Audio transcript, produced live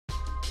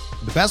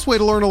The best way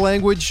to learn a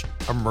language?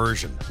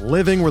 Immersion.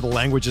 Living where the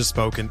language is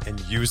spoken and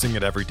using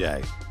it every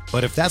day.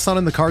 But if that's not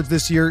in the cards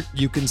this year,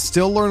 you can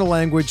still learn a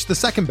language the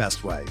second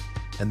best way,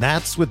 and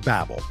that's with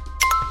Babbel.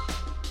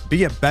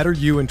 Be a better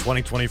you in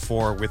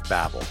 2024 with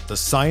Babbel, the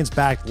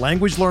science-backed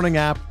language learning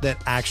app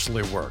that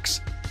actually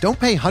works. Don't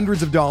pay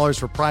hundreds of dollars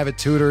for private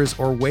tutors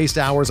or waste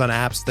hours on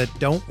apps that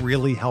don't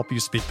really help you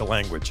speak the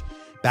language.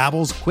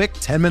 Babbel's quick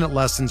 10-minute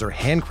lessons are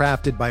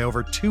handcrafted by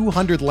over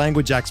 200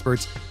 language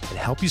experts and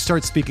help you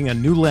start speaking a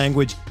new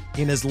language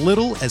in as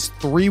little as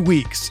 3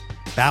 weeks.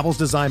 Babbel's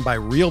designed by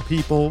real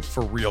people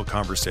for real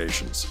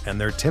conversations,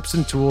 and their tips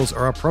and tools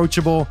are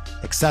approachable,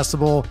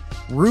 accessible,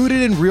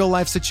 rooted in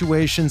real-life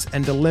situations,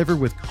 and delivered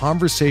with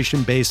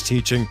conversation-based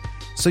teaching,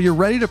 so you're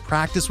ready to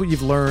practice what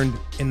you've learned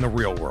in the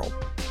real world.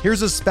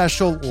 Here's a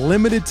special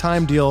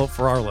limited-time deal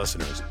for our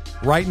listeners.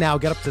 Right now,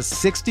 get up to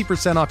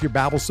 60% off your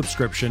Babbel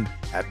subscription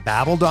at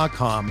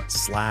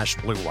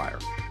babbel.com/Blue Wire.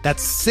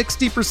 That's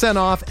 60%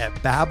 off at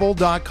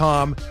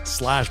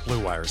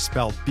babbel.com/Blue Wire,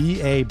 spelled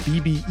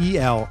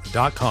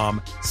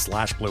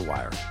BABBEL.com/Blue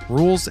Wire.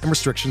 Rules and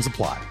restrictions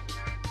apply.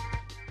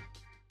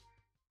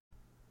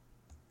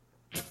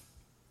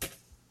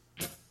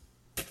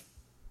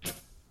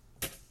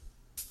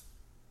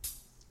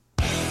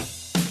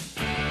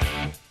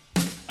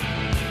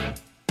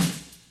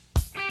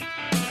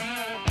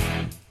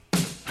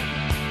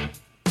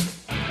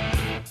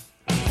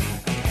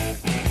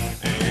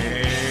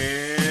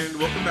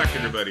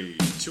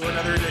 To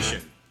another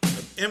edition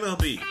of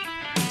MLB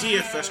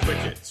DFS Quick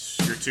Hits,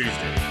 your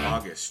Tuesday,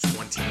 August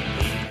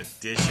 28th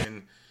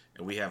edition,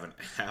 and we have an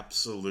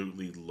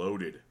absolutely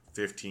loaded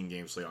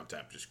 15-game slate on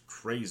tap. Just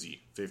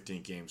crazy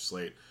 15-game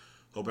slate.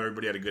 Hope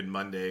everybody had a good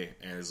Monday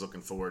and is looking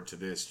forward to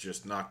this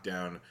just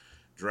knockdown,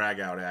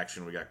 drag-out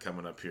action we got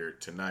coming up here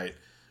tonight.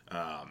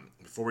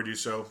 Before we do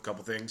so, a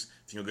couple things.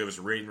 If you'll give us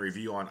a rating and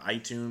review on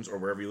iTunes or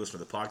wherever you listen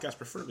to the podcast,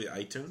 preferably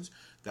iTunes,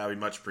 that would be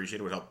much appreciated.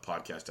 It would help the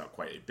podcast out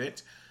quite a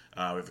bit.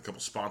 We have a couple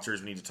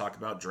sponsors we need to talk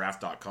about.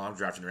 Draft.com,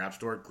 draft in your app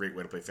store. Great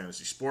way to play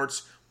fantasy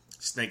sports.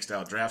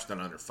 Snake-style drafts done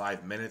under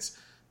 5 minutes.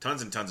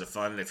 Tons and tons of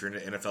fun. And if you're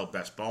into NFL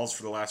best balls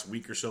for the last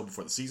week or so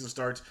before the season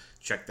starts,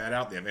 check that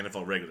out. They have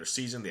NFL regular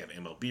season. They have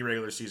MLB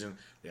regular season.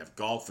 They have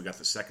golf. We got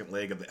the second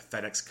leg of the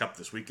FedEx Cup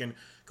this weekend.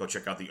 Go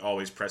check out the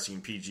Always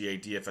Pressing PGA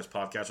DFS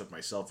podcast with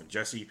myself and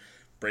Jesse,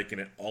 breaking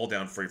it all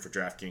down for you for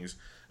DraftKings.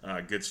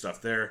 Good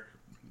stuff there.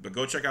 But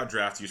go check out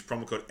Draft. Use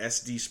promo code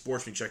SD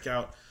Sports when you check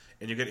out,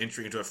 and you get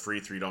entry into a free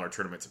 $3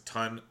 tournament. It's a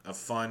ton of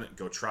fun.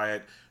 Go try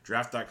it.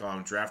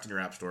 Draft.com, draft in your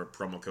app store,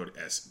 promo code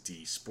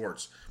SD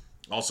Sports.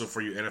 Also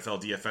for you NFL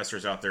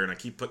DFSers out there, and I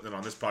keep putting it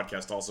on this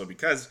podcast also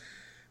because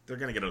they're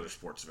going to get other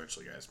sports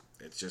eventually, guys.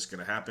 It's just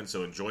going to happen,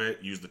 so enjoy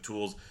it. Use the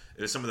tools.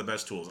 It is some of the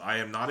best tools. I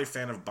am not a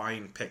fan of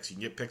buying picks. You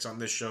can get picks on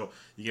this show.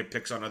 You get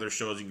picks on other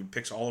shows. You can get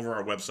picks all over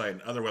our website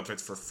and other websites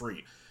for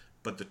free.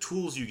 But the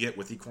tools you get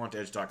with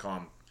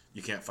eQuantEdge.com,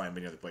 you can't find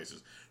many other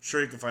places.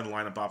 Sure, you can find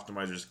lineup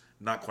optimizers,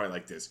 not quite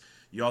like this.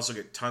 You also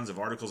get tons of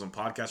articles and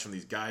podcasts from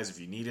these guys if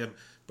you need them,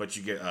 but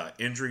you get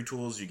injury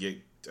tools, you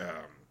get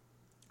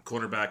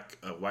cornerback,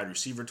 wide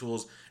receiver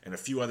tools, and a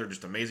few other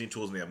just amazing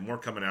tools, and they have more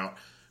coming out.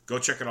 Go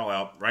check it all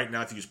out. Right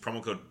now, if you use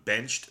promo code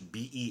BENCHED,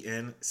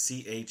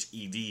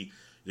 BENCHED,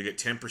 you get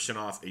 10%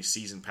 off a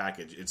season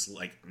package. It's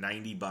like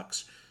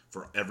 $90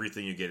 for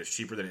everything you get. It's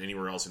cheaper than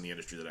anywhere else in the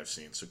industry that I've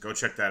seen. So go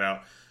check that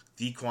out.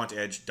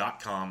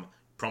 TheQuantEdge.com,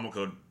 promo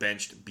code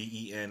BENCHED,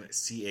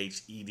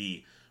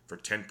 BENCHED, for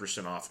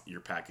 10% off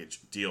your package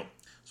deal.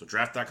 So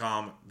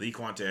draft.com,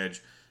 TheQuantEdge,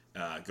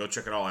 go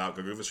check it all out.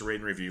 Go give us a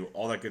rating review,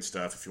 all that good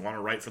stuff. If you want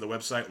to write for the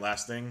website,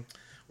 last thing,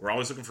 we're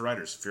always looking for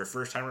writers. If you're a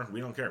first-timer,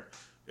 we don't care.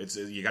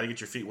 You got to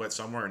get your feet wet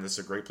somewhere, and this is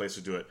a great place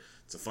to do it.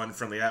 It's a fun,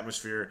 friendly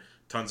atmosphere,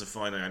 tons of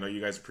fun, and I know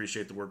you guys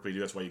appreciate the work we do.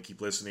 That's why you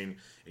keep listening, and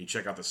you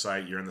check out the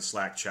site. You're in the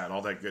Slack chat,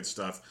 all that good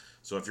stuff.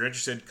 So if you're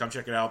interested, come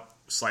check it out.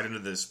 Slide into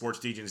the Sports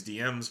Degens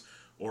DMs,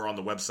 or on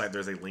the website,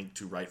 there's a link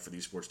to write for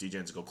these Sports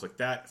Degens. Go click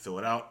that, fill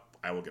it out.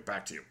 I will get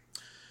back to you.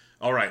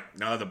 All right,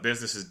 now that the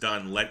business is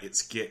done, let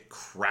get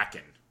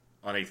cracking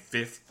on a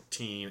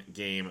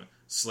 15-game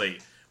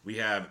slate. We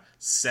have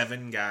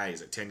 7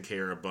 guys at 10K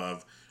or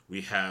above.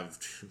 We have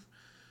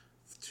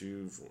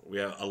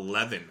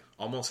 11.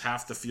 Almost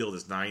half the field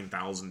is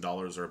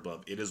 $9,000 or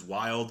above. It is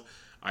wild.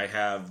 I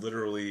have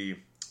literally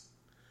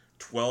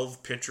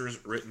 12 pitchers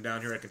written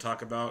down here I can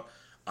talk about.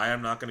 I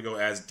am not going to go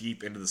as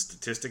deep into the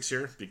statistics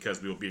here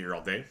because we will be here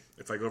all day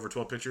if I go over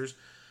 12 pitchers.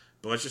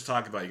 But let's just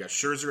talk about it. You got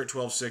Scherzer at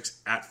 12-6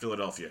 at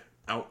Philadelphia.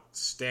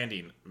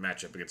 Outstanding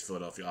matchup against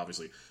Philadelphia,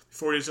 obviously.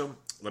 Before we do so,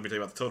 let me tell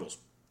you about the totals.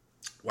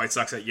 White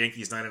Sox at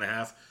Yankees,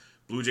 9.5.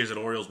 Blue Jays at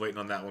Orioles, waiting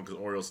on that one because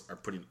Orioles are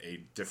putting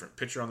a different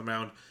pitcher on the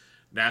mound.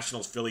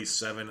 Nationals, Phillies,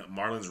 7.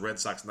 Marlins, Red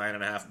Sox,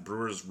 9.5.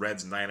 Brewers,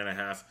 Reds,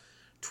 9.5.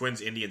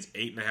 Twins, Indians,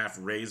 8.5.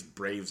 Rays,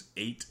 Braves,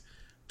 8.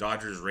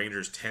 Dodgers,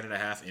 Rangers,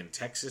 10.5 in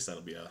Texas.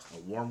 That'll be a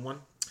warm one.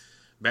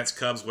 Mets,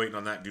 Cubs, waiting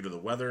on that due to the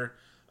weather.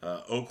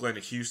 Oakland,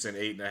 Houston,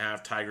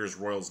 8.5. Tigers,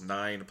 Royals,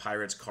 9.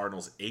 Pirates,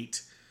 Cardinals,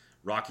 8.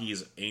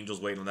 Rockies, Angels,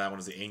 waiting on that one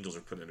as the Angels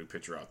are putting a new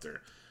pitcher out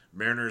there.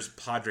 Mariners,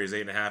 Padres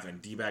 8.5,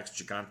 and D-backs,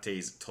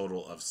 Gigantes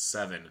total of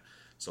 7.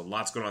 So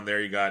lots going on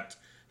there. You got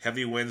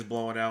heavy winds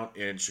blowing out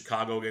in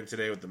Chicago again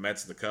today with the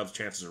Mets and the Cubs.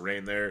 Chances of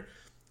rain there.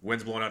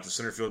 Winds blowing out to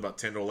center field about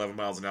 10 to 11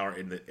 miles an hour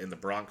in the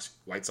Bronx.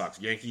 White Sox,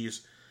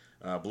 Yankees.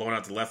 Blowing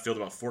out to left field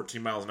about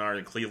 14 miles an hour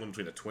in Cleveland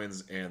between the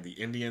Twins and the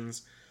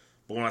Indians.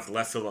 Blowing out to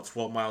left field about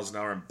 12 miles an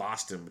hour in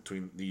Boston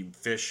between the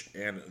Fish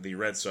and the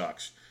Red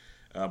Sox.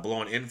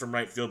 Blowing in from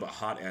right field, but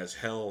hot as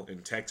hell in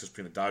Texas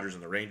between the Dodgers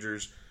and the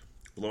Rangers.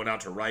 Blowing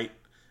out to right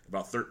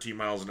about 13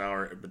 miles an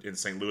hour in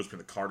St. Louis between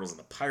the Cardinals and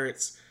the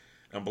Pirates.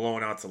 And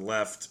blowing out to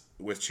left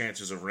with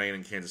chances of rain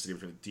in Kansas City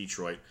between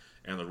Detroit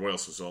and the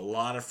Royals. So a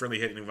lot of friendly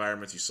hitting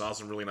environments. You saw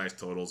some really nice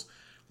totals.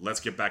 Let's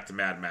get back to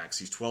Mad Max.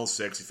 He's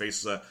 12-6. He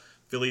faces a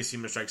Phillies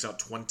team that strikes out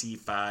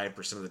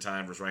 25% of the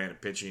time versus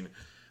right-handed pitching.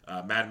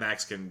 Mad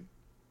Max can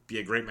be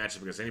a great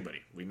matchup against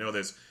anybody. We know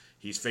this.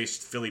 He's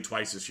faced Philly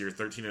twice this year,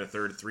 13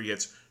 1/3, 3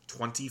 hits,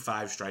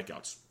 25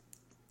 strikeouts.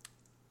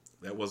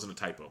 That wasn't a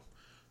typo.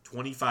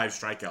 25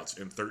 strikeouts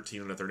in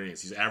 13 1/3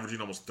 innings. He's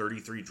averaging almost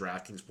 33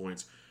 DraftKings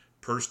points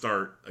per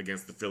start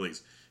against the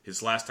Phillies.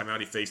 His last time out,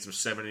 he faced him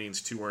 7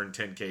 innings, 2 earned,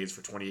 10 Ks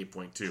for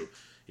 28.2.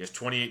 He has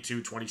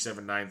 28-2,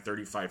 27-9,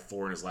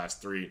 35-4 in his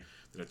last 3.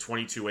 Then a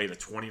 22-8, a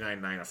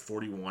 29-9, a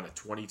 41, a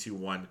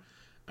 22-1,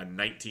 a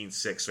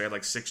 19-6. So he had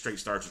like 6 straight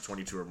starts with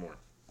 22 or more.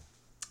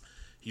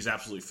 He's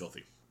absolutely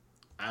filthy.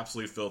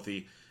 Absolutely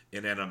filthy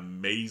in an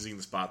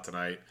amazing spot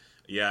tonight.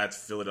 Yeah, it's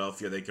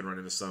Philadelphia. They can run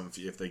into some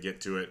if they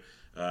get to it.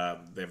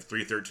 They have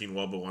 313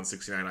 Woba,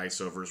 169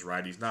 ISO versus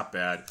righties. Not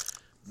bad.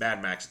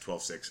 Mad Max at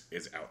 12-6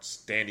 is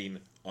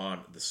outstanding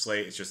on the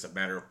slate. It's just a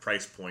matter of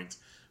price point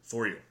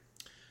for you.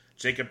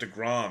 Jacob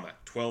deGrom,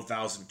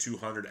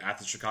 12,200 at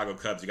the Chicago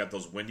Cubs. You got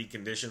those windy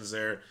conditions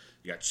there.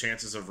 You got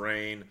chances of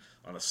rain.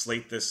 On a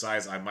slate this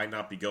size, I might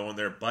not be going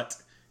there,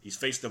 but he's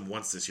faced them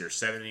once this year.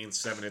 7 innings,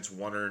 7 hits,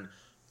 1 earned,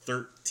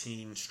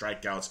 13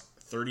 strikeouts,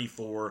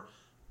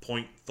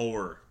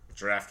 34.4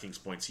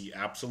 DraftKings points. He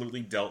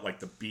absolutely dealt like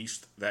the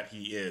beast that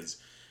he is.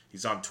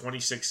 He's on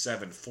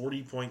 26-7,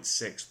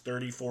 40.6,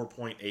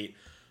 34.8,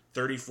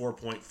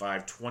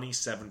 34.5,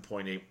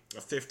 27.8, a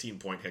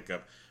 15-point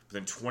hiccup, but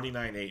then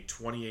 29-8,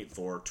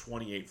 28-4,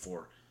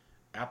 28-4.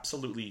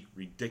 Absolutely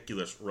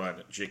ridiculous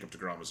run Jacob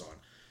deGrom is on.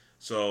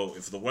 So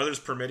if the weather's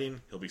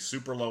permitting, he'll be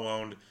super low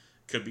owned.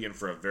 Could be in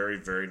for a very,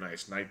 very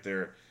nice night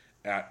there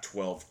at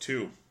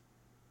 12-2.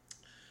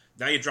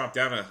 Now you drop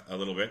down a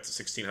little bit to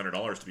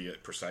 $1,600 to be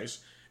precise.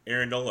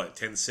 Aaron Nola at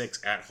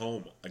 10-6 at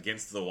home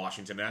against the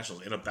Washington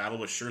Nationals in a battle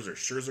with Scherzer.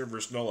 Scherzer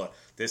versus Nola.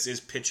 This is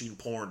pitching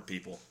porn,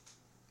 people.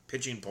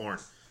 Pitching porn.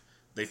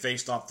 They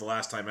faced off the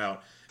last time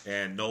out,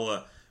 and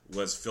Nola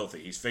was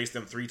filthy. He's faced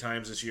them 3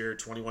 times this year,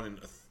 21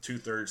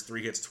 2/3,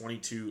 3 hits, 3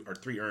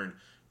 earned,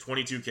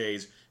 22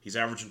 Ks. He's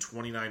averaging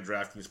 29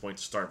 DraftKings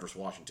points to start versus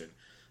Washington.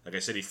 Like I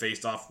said, he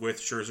faced off with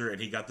Scherzer,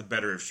 and he got the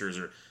better of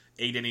Scherzer.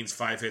 8 innings,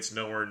 5 hits,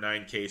 no earned,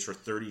 9 Ks for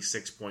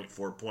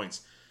 36.4 points.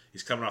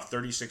 He's coming off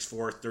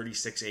 36-4,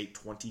 36-8,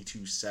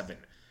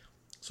 22-7.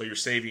 So you're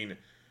saving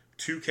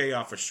 2K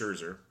off of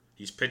Scherzer.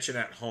 He's pitching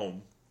at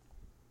home.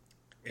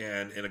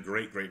 And in a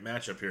great, great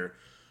matchup here.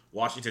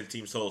 Washington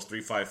team totals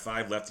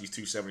 355, lefties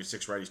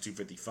 276, righties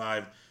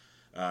 255.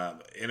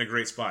 In a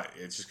great spot.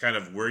 It's just kind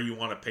of where you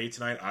want to pay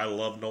tonight. I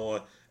love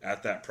Nola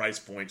at that price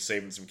point,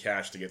 saving some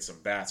cash to get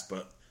some bats.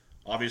 But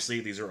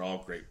obviously, these are all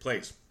great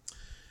plays.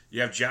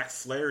 You have Jack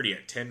Flaherty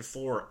at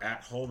 10-4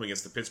 at home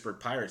against the Pittsburgh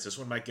Pirates. This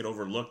one might get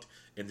overlooked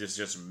in this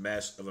just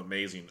mess of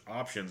amazing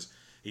options.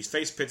 He's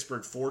faced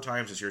Pittsburgh 4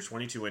 times this year,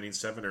 22 innings,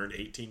 7 earned,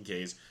 18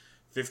 Ks,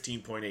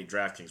 15.8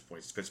 DraftKings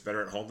points. He's pitched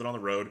better at home than on the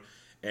road,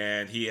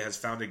 and he has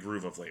found a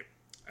groove of late.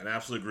 An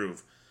absolute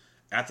groove.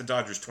 At the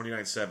Dodgers,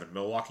 29-7.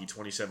 Milwaukee,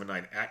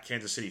 27-9. At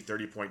Kansas City,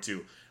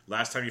 30.2.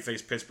 Last time he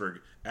faced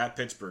Pittsburgh, at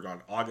Pittsburgh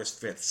on August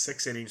 5th,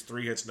 6 innings,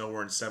 3 hits, no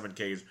earned, 7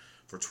 Ks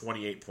for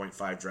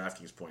 28.5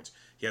 DraftKings points.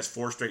 He has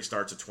 4 straight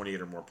starts at 28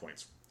 or more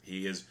points.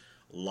 He is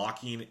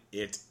locking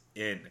it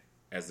in,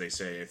 as they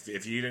say.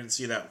 If you didn't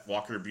see that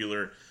Walker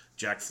Buehler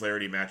Jack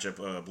Flaherty matchup,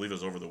 I believe it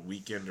was over the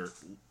weekend or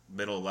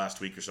middle of last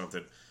week or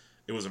something,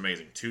 it was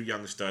amazing. 2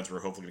 young studs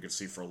we're hopefully going to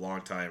see for a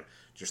long time,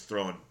 just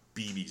throwing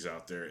BBs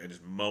out there and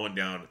just mowing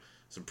down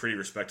some pretty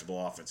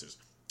respectable offenses.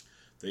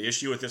 The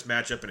issue with this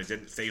matchup, and it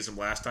didn't phase him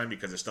last time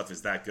because his stuff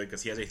is that good,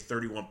 because he has a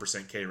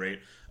 31% K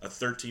rate, a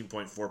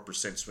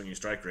 13.4% swinging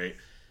strike rate,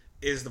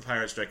 is the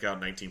Pirates strike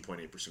out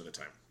 19.8% of the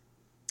time.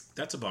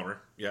 That's a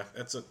bummer. Yeah,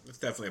 it's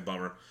definitely a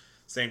bummer.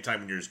 Same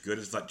time, when you're as good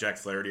as Jack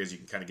Flaherty as you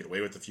can kind of get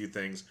away with a few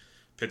things.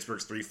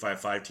 Pittsburgh's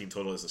 355 team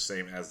total is the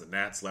same as the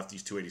Nats.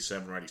 Lefties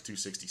 287, righties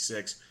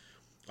 266.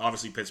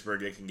 Obviously,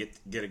 Pittsburgh, they can get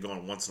it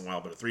going once in a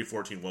while, but a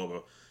 314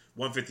 Woba,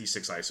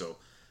 156 ISO,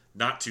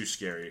 not too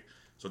scary.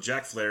 So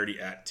Jack Flaherty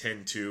at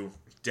 10-2,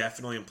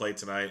 definitely in play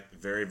tonight.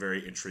 Very,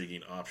 very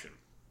intriguing option.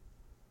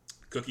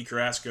 Cookie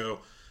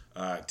Carrasco,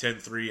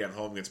 10-3 at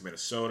home against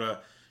Minnesota.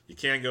 You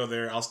can go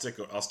there. I'll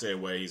stay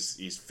away.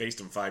 He's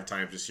faced him 5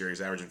 times this year. He's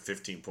averaging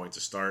 15 points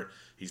a start.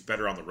 He's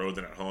better on the road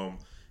than at home.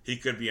 He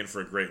could be in for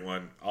a great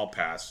one. I'll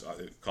pass.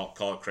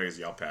 Call it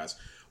crazy. I'll pass.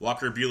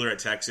 Walker Buehler at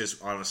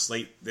Texas on a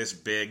slate this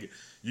big.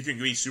 You can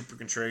be super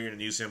contrarian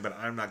and use him, but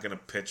I'm not going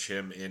to pitch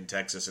him in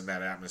Texas in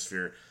that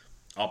atmosphere.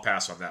 I'll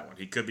pass on that one.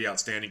 He could be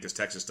outstanding because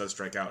Texas does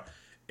strike out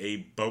a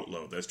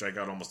boatload. They strike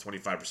out almost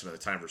 25% of the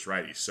time versus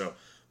righties. So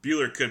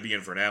Buehler could be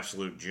in for an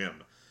absolute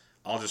gem.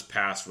 I'll just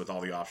pass with all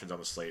the options on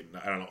the slate.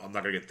 I don't know. I'm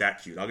not going to get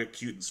that cute. I'll get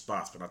cute in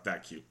spots, but not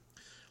that cute.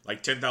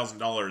 Like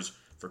 $10,000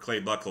 for Clay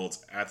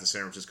Buchholz at the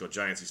San Francisco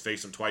Giants. He's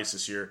faced them twice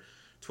this year.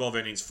 12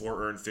 innings,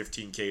 4 earned,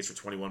 15 Ks for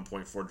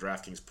 21.4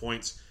 DraftKings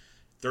points.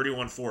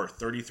 31-4,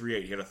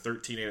 33-8. He had a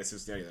 13-8 at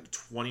Cincinnati, then a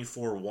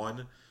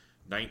 24-1,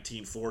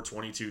 19-4,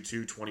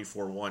 22-2,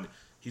 24-1.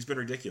 He's been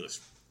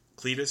ridiculous.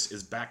 Cletus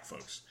is back,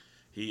 folks.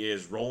 He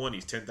is rolling.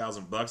 He's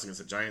 $10,000 against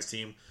the Giants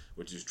team,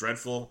 which is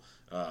dreadful.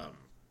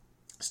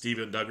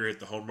 Steven Duggar hit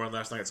the home run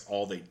last night. That's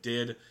all they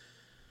did.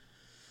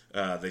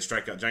 Giants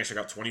strike out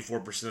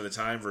 24% of the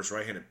time versus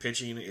right-handed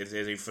pitching. It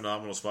is a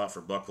phenomenal spot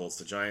for Buchholz.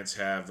 The Giants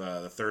have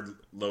the third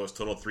lowest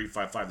total,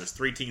 3.55. There's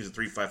 3 teams at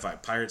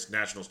 3.55: Pirates,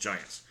 Nationals,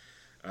 Giants.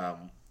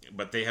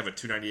 But they have a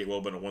 298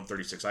 WOBA and a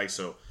 136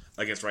 ISO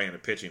against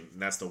right-handed pitching,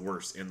 and that's the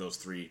worst in those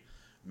 3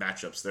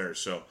 matchups there.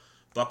 So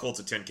Buchholz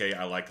at 10K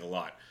I like a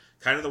lot.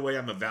 Kind of the way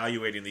I'm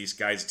evaluating these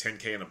guys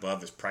 10K and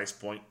above is price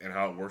point and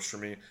how it works for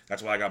me.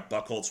 That's why I got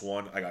Buchholz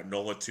 1, I got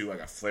Nola 2, I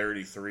got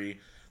Flaherty 3,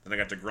 then I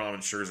got DeGrom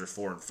and Scherzer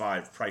 4 and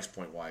 5 price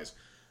point wise.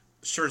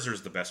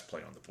 Scherzer's the best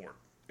play on the board.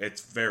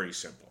 It's very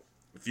simple.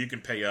 If you can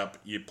pay up,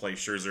 you play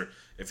Scherzer.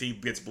 If he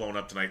gets blown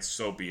up tonight,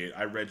 so be it.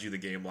 I read you the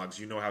game logs.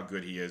 You know how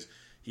good he is.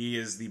 He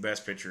is the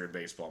best pitcher in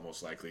baseball,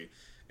 most likely.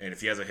 And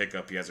if he has a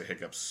hiccup, he has a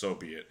hiccup, so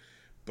be it.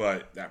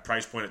 But that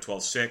price point at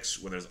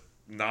 12.6, when there's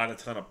not a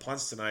ton of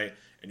punts tonight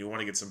and you want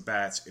to get some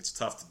bats, it's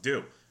tough to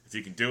do. If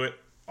you can do it,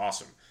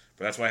 awesome.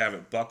 But that's why I have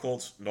it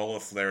Buchholz, Nola,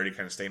 Flaherty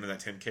kind of staying in that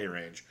 10K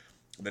range.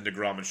 And then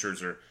DeGrom and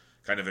Scherzer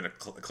kind of in a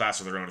class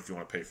of their own if you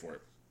want to pay for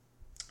it.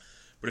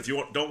 But if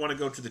you don't want to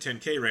go to the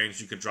 10K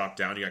range, you could drop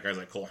down. You got guys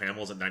like Cole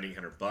Hamels at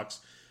 $9,800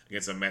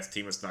 against a Mets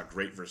team that's not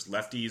great versus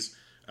lefties.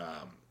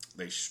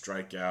 They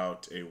strike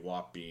out a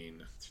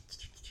whopping,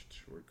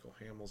 where'd Cole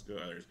Hamels go?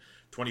 There's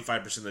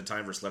 25% of the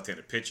time versus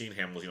left-handed pitching.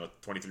 Hamels,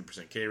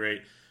 23% K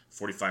rate,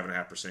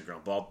 45.5%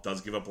 ground ball.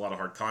 Does give up a lot of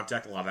hard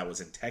contact. A lot of that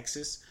was in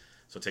Texas,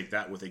 so take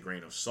that with a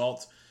grain of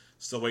salt.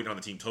 Still waiting on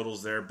the team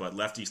totals there, but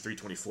lefties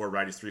 324,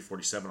 righties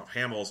 347 off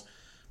Hamels.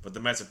 But the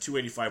Mets have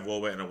 285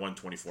 WOBA and a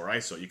 124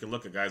 ISO. You can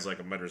look at guys like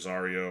Amed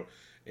Rosario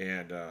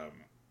and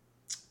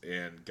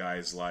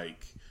guys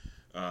like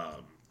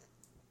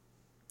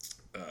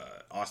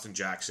Austin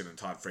Jackson and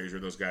Todd Frazier.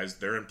 Those guys,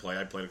 they're in play.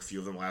 I played a few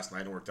of them last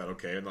night and worked out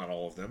okay, not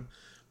all of them.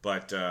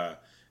 But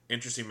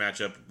interesting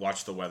matchup.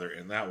 Watch the weather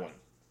in that one.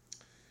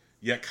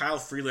 Yet Kyle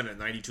Freeland at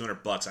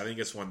 $9,200. I think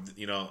it's one,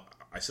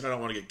 I said I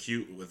don't want to get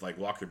cute with like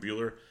Walker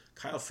Buehler.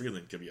 Kyle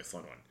Freeland could be a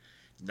fun one.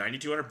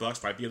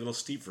 $9,200 might be a little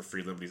steep for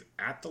Freeland, but he's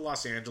at the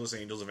Los Angeles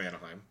Angels of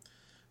Anaheim.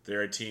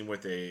 They're a team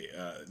with a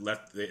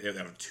they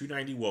have a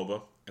 290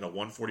 WOBA and a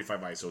 145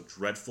 ISO.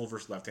 Dreadful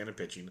versus left-handed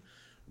pitching,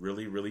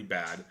 really, really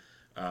bad.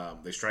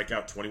 They strike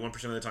out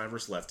 21% of the time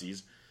versus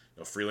lefties.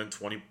 Freeland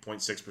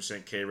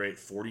 20.6% K rate,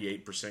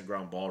 48%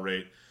 ground ball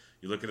rate.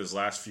 You look at his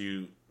last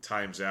few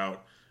times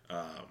out,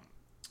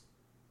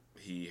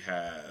 he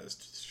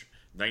has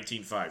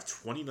 19.5,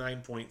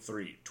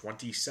 29.3,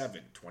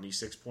 27,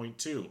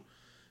 26.2.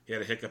 He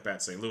had a hiccup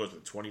at St. Louis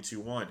with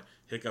 22-1.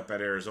 Hiccup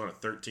at Arizona,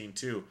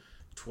 13-2,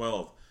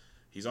 12.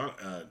 He's on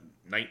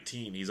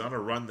 19. He's on a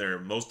run there.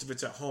 Most of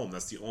it's at home.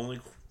 That's the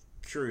only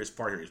curious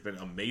part here. He's been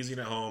amazing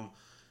at home.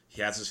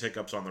 He has his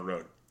hiccups on the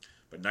road.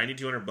 But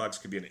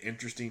 $9,200 could be an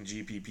interesting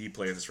GPP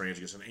play in this range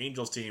against an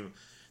Angels team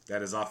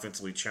that is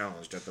offensively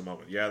challenged at the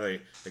moment. Yeah, they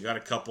got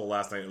a couple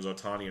last night. It was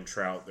Ohtani and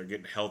Trout. They're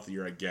getting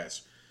healthier, I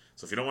guess.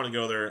 So if you don't want to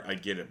go there, I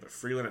get it. But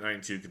Freeland at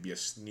 92 could be a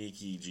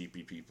sneaky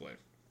GPP play.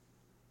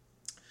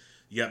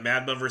 You got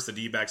Madbun versus the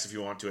D-backs if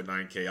you want to at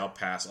 9K. I'll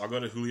pass. I'll go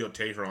to Julio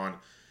Teheran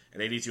at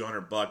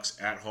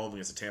 $8,200 at home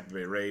against the Tampa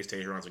Bay Rays.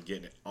 Teheran's been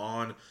getting it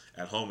on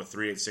at home with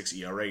 3.86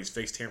 ERA. He's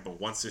faced Tampa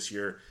once this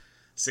year.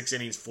 6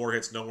 innings, 4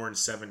 hits, no earned,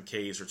 7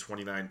 Ks for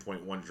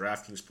 29.1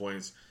 DraftKings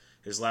points.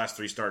 His last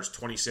 3 starts,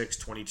 26,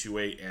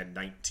 22.8, and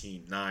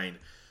 19.9.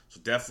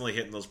 So definitely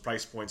hitting those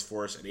price points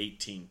for us at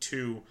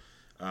 18.2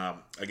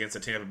 against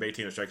the Tampa Bay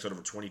team that strikes out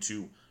over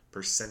 22%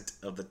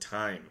 of the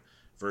time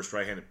versus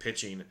right-handed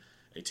pitching.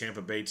 A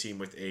Tampa Bay team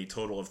with a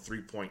total of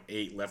 3.8,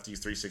 lefties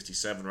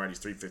 367, righties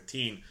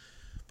 315.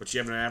 But you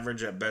have an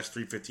average at best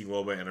 315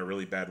 WOBA and a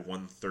really bad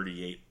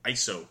 138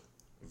 ISO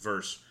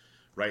versus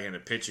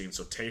right-handed pitching.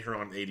 So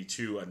Teheran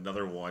 82,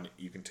 another one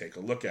you can take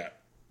a look at.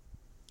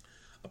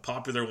 A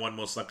popular one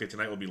most likely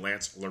tonight will be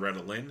Lance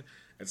Loretta Lynn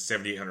at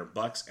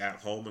 $7,800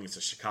 at home against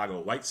the Chicago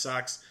White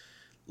Sox.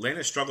 Lynn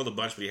has struggled a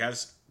bunch, but he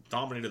has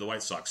dominated the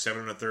White Sox.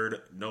 7 1/3,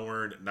 no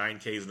earned, 9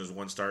 Ks in his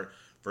one start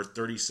for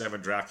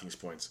 37 DraftKings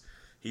points.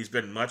 He's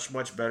been much,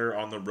 much better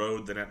on the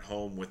road than at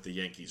home with the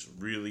Yankees.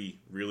 Really,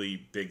 really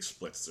big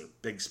splits. They're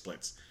big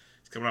splits.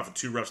 He's coming off of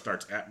 2 rough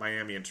starts at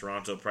Miami and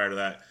Toronto. Prior to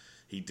that,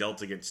 he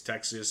dealt against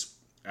Texas,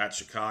 at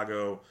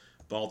Chicago,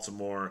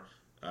 Baltimore,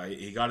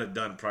 He got it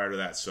done prior to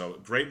that. So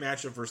great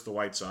matchup versus the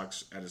White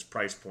Sox at his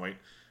price point.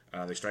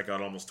 They strike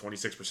out almost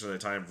 26% of the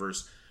time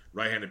versus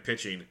right-handed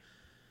pitching.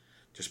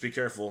 Just be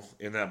careful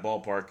in that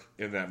ballpark,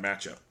 in that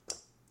matchup.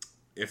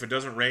 If it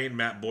doesn't rain,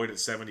 Matt Boyd at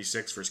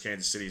 76 versus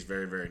Kansas City is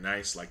very, very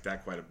nice. Like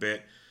that quite a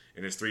bit.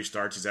 In his 3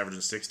 starts, he's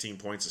averaging 16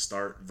 points a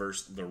start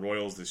versus the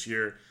Royals this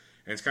year.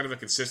 And it's kind of a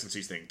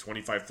consistency thing.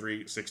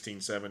 25-3,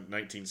 16-7,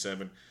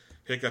 19-7.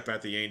 Hiccup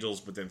at the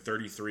Angels, but then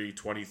 33,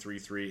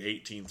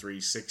 23-3,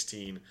 18-3,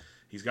 16.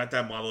 He's got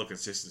that model of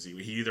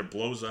consistency. He either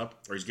blows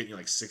up or he's getting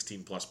like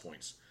 16-plus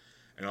points.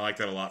 And I like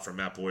that a lot from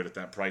Matt Boyd at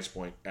that price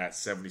point at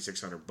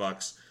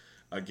 $7,600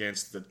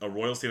 against a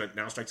Royals team that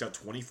now strikes out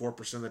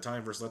 24% of the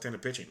time versus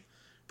left-handed pitching.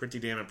 Pretty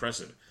damn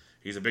impressive.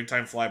 He's a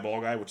big-time fly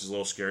ball guy, which is a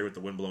little scary with the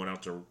wind blowing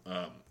out to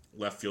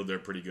left field there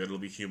pretty good. It'll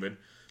be humid.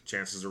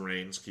 Chances of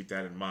rain, so keep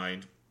that in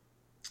mind.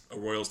 A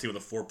Royals team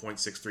with a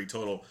 4.63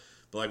 total.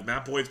 But like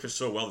Matt Boyd's pitched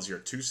so well this year.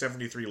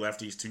 273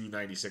 lefties,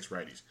 296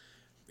 righties.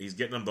 He's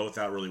getting them both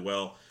out really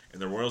well.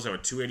 And the Royals have a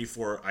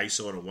 284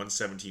 ISO and a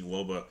 117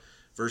 WOBA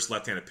versus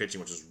left-handed pitching,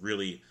 which is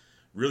really,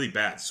 really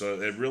bad. So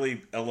it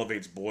really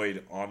elevates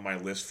Boyd on my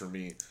list for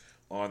me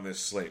on this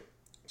slate.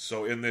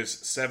 So in this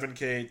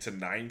 7K to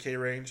 9K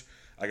range,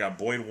 I got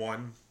Boyd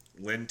 1,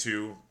 Lynn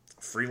 2,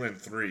 Freeland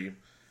 3,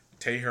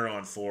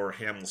 Teheran 4,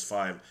 Hamels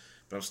 5.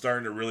 But I'm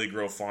starting to really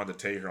grow fond of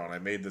Teheran. I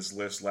made this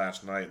list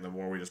last night, and the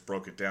more we just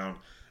broke it down,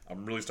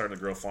 I'm really starting to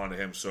grow fond of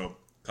him. So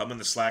come in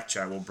the Slack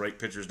chat. We'll break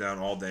pitchers down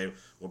all day.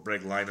 We'll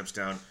break lineups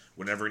down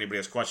whenever anybody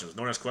has questions.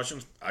 No one has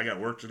questions. I got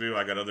work to do.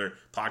 I got other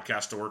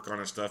podcasts to work on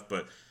and stuff.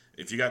 But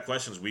if you got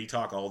questions, we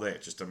talk all day.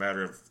 It's just a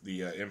matter of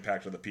the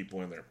impact of the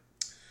people in there.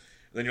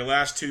 Then your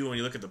last two, when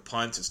you look at the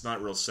punts, it's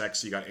not real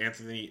sexy. You got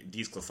Anthony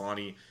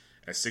DeSclafani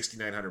at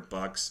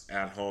 $6,900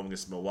 at home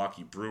against the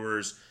Milwaukee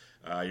Brewers.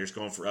 You're just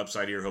going for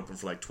upside here, hoping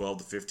for like 12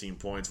 to 15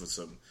 points with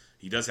some.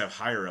 He does have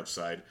higher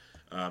upside.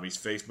 He's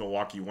faced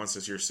Milwaukee once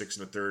this year, 6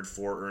 1/3,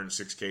 4 earned,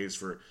 6 Ks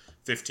for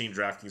 15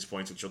 DraftKings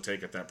points, which you'll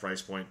take at that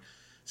price point.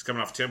 He's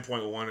coming off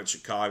 10.1 at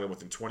Chicago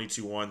with him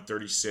 22-1,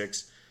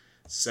 36,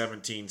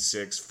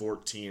 17-6,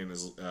 14 in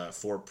his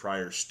 4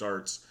 prior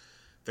starts.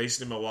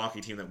 Facing a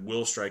Milwaukee team that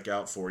will strike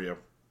out for you,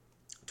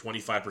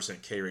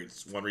 25% K rate.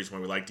 It's one reason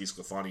why we like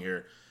DeSclafani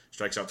here.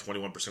 Strikes out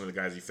 21% of the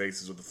guys he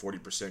faces with a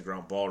 40%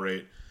 ground ball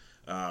rate.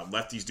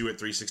 Lefties do it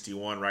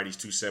 361, righties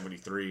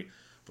 273.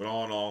 But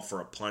all in all, for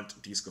a punt,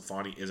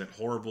 DeSclafani isn't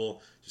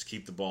horrible. Just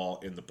keep the ball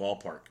in the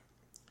ballpark.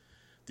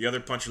 The other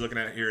punch you're looking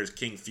at here is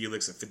King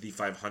Felix at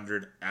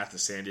 $5,500 at the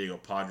San Diego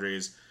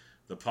Padres.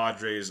 The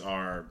Padres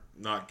are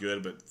not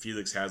good, but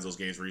Felix has those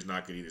games where he's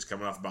not good either. He's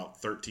coming off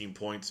about 13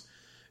 points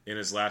in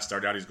his last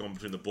start out. He's going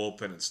between the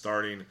bullpen and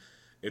starting.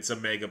 It's a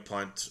mega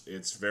punt.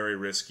 It's very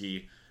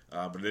risky,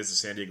 but it is the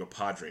San Diego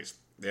Padres.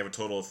 They have a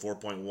total of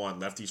 4.1.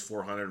 Lefties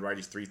 400,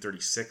 righties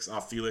 336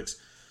 off Felix,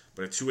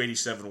 but a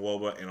 287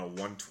 WOBA and a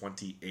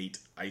 128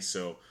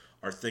 ISO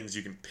are things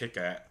you can pick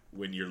at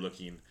when you're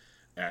looking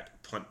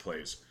at punt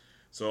plays.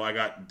 So I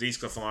got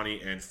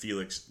DeSclafani and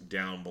Felix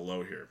down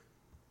below here.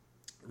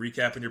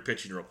 Recapping your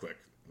pitching real quick.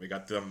 We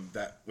got them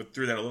went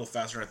through that a little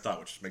faster than I thought,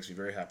 which makes me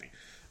very happy.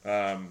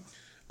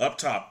 Up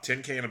top,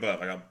 10K and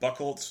above, I got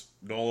Buchholz,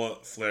 Nola,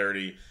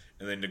 Flaherty,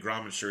 and then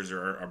DeGrom and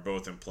Scherzer are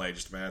both in play.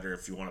 Just a matter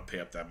if you want to pay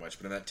up that much.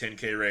 But in that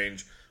 10K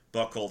range,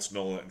 Buchholz,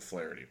 Nola, and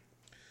Flaherty.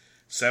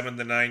 7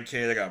 to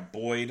 9K, they got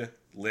Boyd,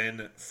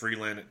 Lynn,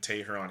 Freeland,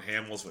 Teheran,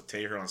 Hamels, with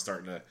Teheran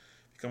starting to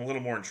become a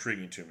little more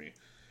intriguing to me.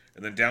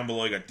 And then down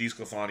below, you got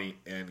DeSclafani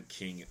and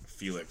King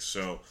Felix.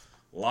 So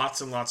lots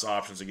and lots of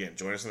options. Again,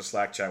 join us in the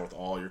Slack chat with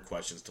all your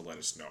questions to let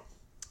us know.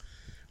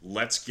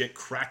 Let's get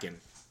cracking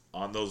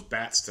on those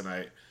bats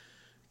tonight.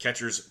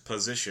 Catcher's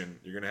position,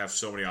 you're going to have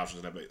so many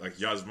options. Like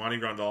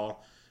Yasmani Grandal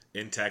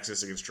in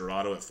Texas against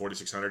Jurado at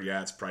 $4,600.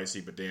 Yeah, it's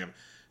pricey, but damn.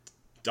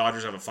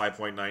 Dodgers have a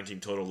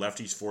 5.19 total.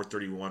 Lefties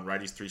 431,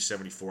 righties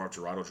 374 off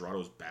Jurado.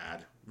 Jurado is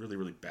bad. Really,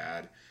 really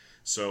bad.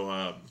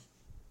 So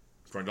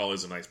Grandal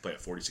is a nice play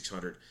at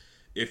 $4,600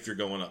 if you're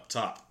going up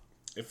top.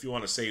 If you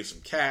want to save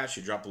some cash,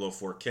 you drop below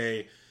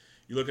 4K.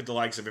 You look at the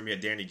likes of maybe a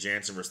Danny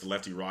Jansen versus the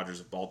lefty Rogers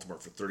of Baltimore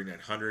for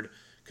 $3,900.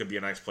 Could be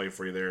a nice play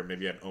for you there.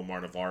 Maybe you have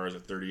Omar Navarro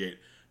at $38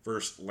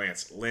 versus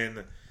Lance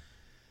Lynn.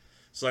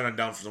 Slide on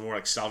down for some more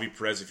like Salvi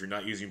Perez. If you're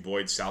not using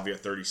Boyd, Salvi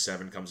at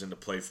 $37 comes into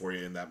play for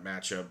you in that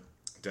matchup.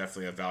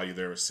 Definitely a value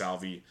there with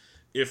Salvi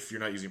if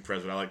you're not using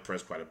Perez, but I like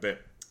Perez quite a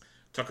bit.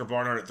 Tucker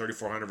Barnhart at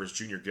 $3,400 versus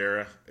Junior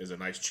Guerra is a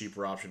nice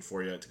cheaper option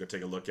for you to go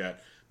take a look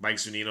at. Mike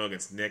Zunino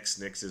against Knicks.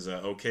 Knicks is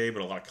okay,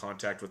 but a lot of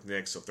contact with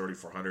Knicks, so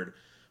 $3,400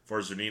 for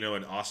Zunino.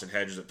 And Austin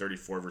Hedges at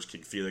 $34 versus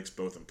King Felix,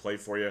 both in play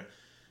for you.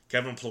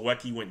 Kevin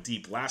Plawecki went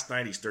deep last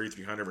night. He's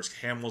 $3,300 versus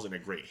Hamels in a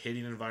great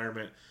hitting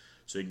environment,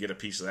 so you can get a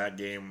piece of that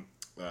game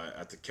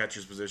at the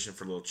catcher's position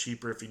for a little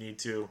cheaper if you need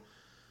to.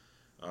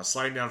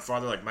 Sliding down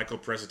farther, like Michael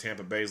Perez of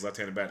Tampa Bay's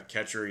left-handed bat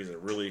catcher. He's a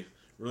really,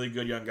 really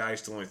good young guy.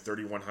 Still only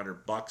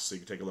 $3,100, so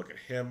you can take a look at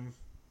him.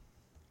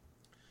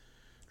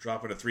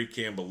 Dropping to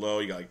 3K and below,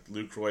 you got like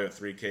Luke Roy at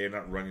 3K.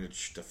 Not running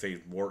to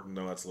fade Morton,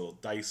 though. That's a little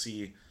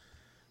dicey.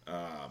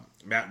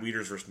 Matt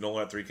Wieters versus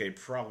Nola at 3K.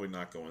 Probably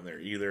not going there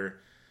either.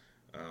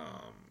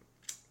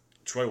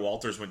 Troy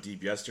Walters went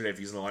deep yesterday. If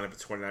he's in the lineup at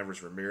 29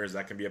 versus Ramirez,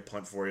 that can be a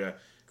punt for you.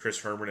 Chris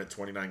Herman at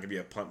 29 can be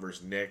a punt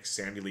versus Nick.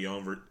 Sandy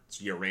Leone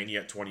versus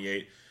Urania at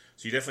 28.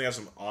 So you definitely have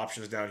some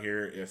options down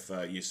here if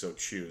you so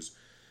choose.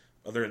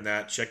 Other than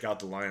that, check out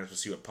the lineups and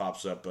see what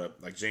pops up.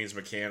 Like James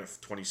McCann at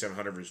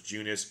 2,700 versus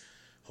Junis.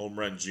 Home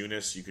run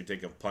Junis. You could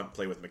take a punt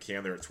play with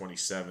McCann there at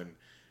 27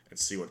 and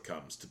see what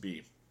comes to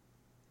be.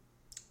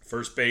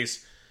 First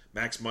base,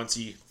 Max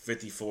Muncy,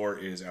 54,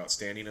 is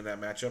outstanding in that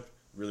matchup.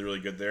 Really, really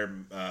good there.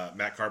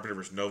 Matt Carpenter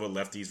versus Nova.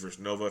 Lefties versus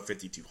Nova,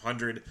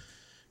 5,200.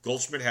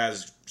 Goldschmidt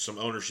has some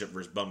ownership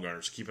versus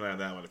Bumgarner, so keep an eye on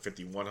that one at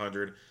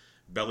 5,100.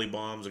 Belly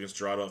Bombs against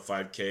Dorado at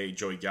 5K.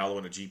 Joey Gallo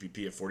in a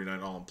GPP at 49,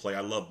 all in play.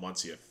 I love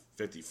Muncy at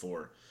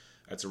 54.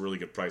 That's a really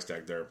good price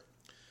tag there.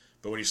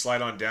 But when you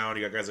slide on down,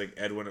 you got guys like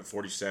Edwin at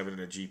 47 in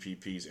a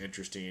GPP is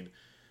interesting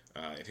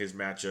in his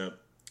matchup.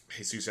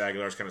 Jesus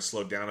Aguilar's kind of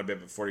slowed down a bit,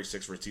 but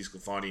 46 versus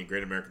Sclafani in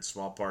Great American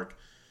Small Park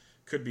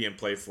could be in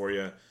play for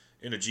you.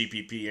 In a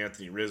GPP,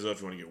 Anthony Rizzo if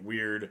you want to get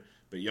weird.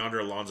 But Yonder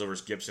Alonso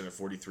versus Gibson at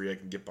 43, I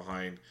can get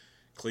behind.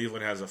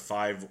 Cleveland has a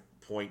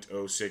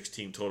 5.06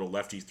 team total.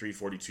 Lefties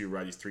 342,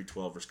 righties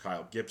 312 versus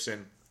Kyle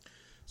Gibson.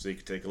 So you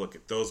can take a look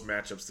at those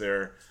matchups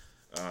there.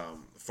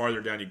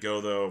 Farther down you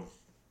go, though,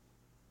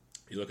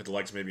 you look at the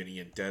likes of maybe an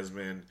Ian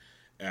Desmond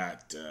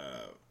at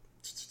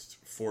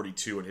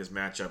 42 in his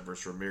matchup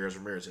versus Ramirez.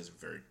 Ramirez isn't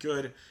very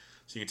good,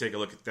 so you can take a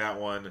look at that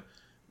one.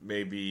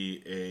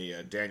 Maybe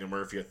a Daniel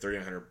Murphy at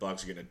 $3,900.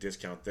 You're getting a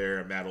discount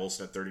there. Matt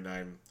Olson at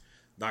 39.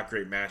 Not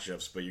great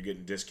matchups, but you're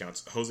getting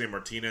discounts. Jose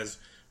Martinez,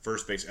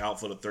 first base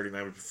outfield at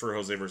 39. We prefer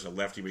Jose versus a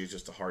lefty, but he's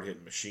just a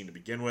hard-hitting machine to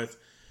begin with.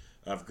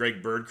 If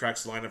Greg Bird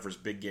cracks the lineup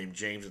versus Big Game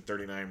James at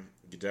 39,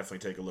 you can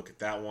definitely take a look at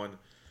that one.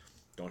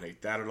 Don't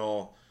hate that at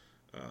all.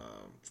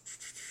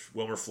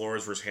 Wilmer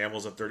Flores versus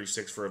Hamels at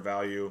 36 for a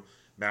value.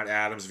 Matt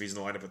Adams, if he's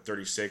in the lineup at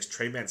 36.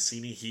 Trey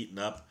Mancini heating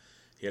up.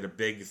 He had a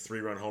big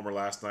 3-run homer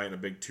last night and a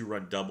big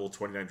 2-run double,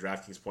 29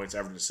 DraftKings points,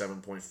 averaging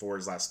 7.4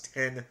 his last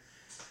 10.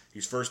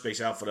 He's first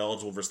base outfield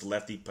eligible versus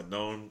lefty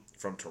Pannone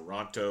from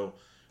Toronto,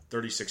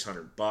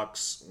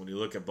 $3,600. When you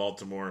look at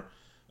Baltimore,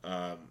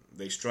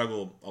 they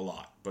struggle a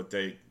lot, but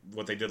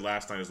what they did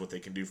last night is what they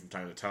can do from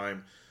time to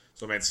time.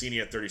 So Mancini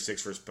at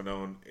 36 versus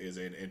Pannone is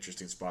an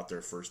interesting spot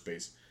there, first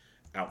base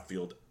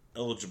outfield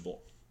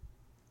eligible.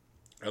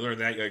 Other than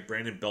that, you got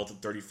Brandon Belt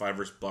at 35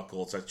 versus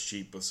Buchholz. That's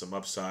cheap with some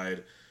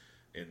upside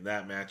in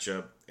that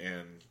matchup.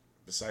 And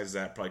besides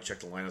that, probably check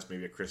the lineups,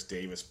 maybe a Chris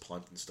Davis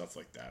punt and stuff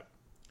like that.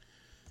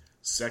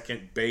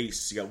 Second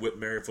base, you got Whit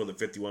Merrifield at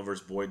 51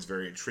 versus Boyd's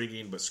very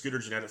intriguing, but Scooter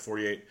Gennett at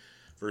 48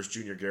 versus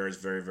Junior Guerra is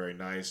very, very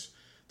nice.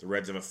 The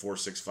Reds have a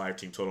 4.65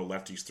 team total.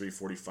 Lefties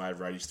 345,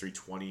 righties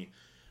 320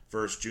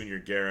 versus Junior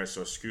Guerra,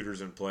 so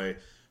Scooter's in play.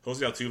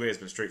 Jose Altuve has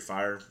been straight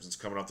fire since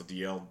coming off the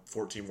DL.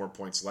 14 more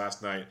points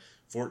last night.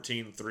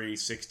 14, 3,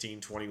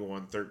 16,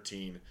 21,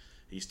 13.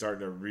 He's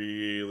starting to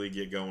really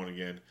get going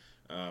again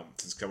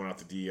since coming off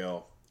the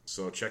DL.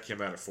 So check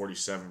him out at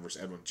 47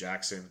 versus Edwin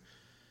Jackson.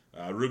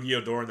 Rugi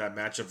Odor in that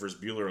matchup versus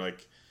Buehler.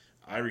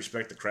 I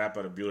respect the crap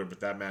out of Buehler, but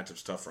that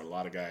matchup's tough for a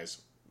lot of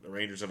guys. The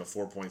Rangers have a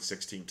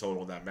 4.6 team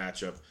total in that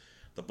matchup.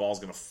 The ball's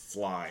going to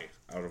fly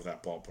out of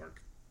that ballpark.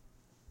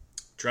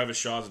 Travis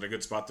Shaw's in a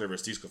good spot there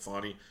versus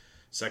Sclafani.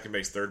 Second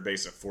base, third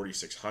base at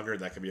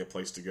 4,600. That could be a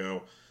place to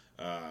go.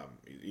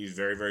 He's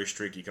very, very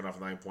streaky. Coming off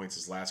 9 points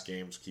his last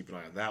game, so keep an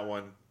eye on that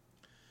one.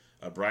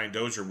 Brian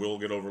Dozier will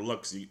get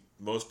overlooked.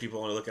 Most people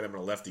only look at him in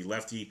a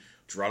lefty-lefty.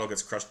 Gerardo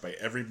gets crushed by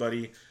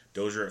everybody.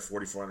 Dozier at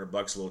 $4,400, a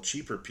little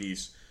cheaper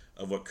piece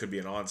of what could be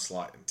an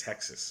onslaught in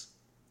Texas.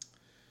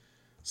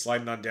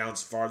 Sliding on down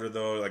farther,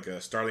 though, like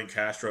a Starling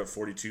Castro at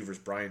 42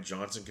 versus Brian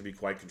Johnson can be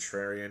quite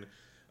contrarian.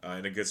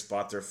 In a good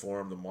spot there for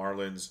him. The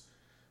Marlins,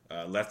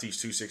 lefties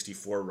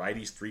 264,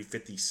 righties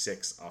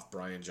 356 off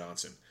Brian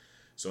Johnson.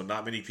 So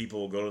not many people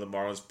will go to the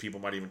Marlins. People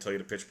might even tell you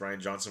to pitch Brian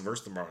Johnson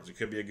versus the Marlins. It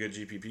could be a good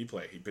GPP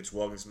play. He pitched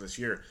well against him this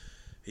year.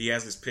 He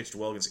hasn't pitched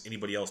well against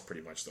anybody else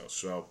pretty much, though.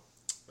 So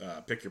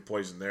pick your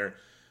poison there.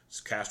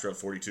 Castro at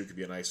 42 could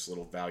be a nice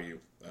little value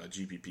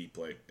GPP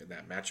play in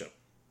that matchup.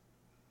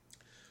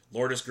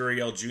 Lourdes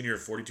Gurriel Jr.,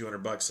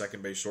 $4,200,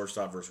 second base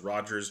shortstop versus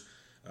Rogers.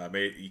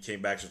 He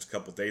came back just a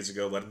couple days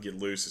ago. Let him get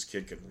loose. This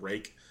kid can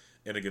rake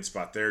in a good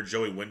spot there.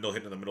 Joey Wendell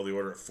hitting in the middle of the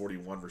order at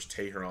 41 versus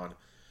Teheran.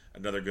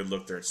 Another good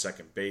look there at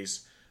second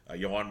base.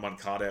 Yohan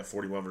Moncada at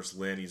 41 versus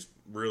Lynn. He's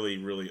really,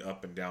 really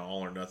up and down,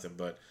 all or nothing,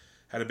 but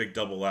had a big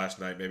double last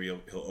night. Maybe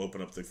he'll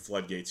open up the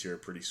floodgates here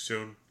pretty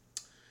soon.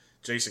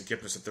 Jason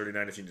Kipnis at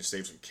 39 if you need to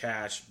save some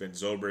cash. Ben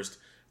Zobrist,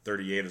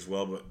 38 as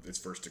well, but it's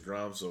first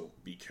DeGrom, so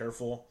be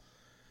careful.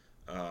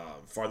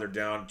 Farther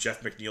down,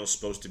 Jeff McNeil's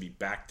supposed to be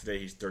back today.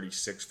 He's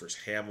 36 versus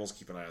Hamels.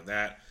 Keep an eye on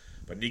that.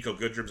 But Nico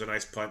Goodrum's a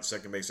nice punt.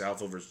 Second base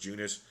outfield versus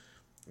Junis.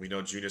 We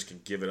know Junis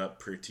can give it up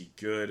pretty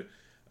good.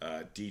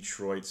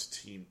 Detroit's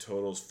team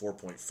totals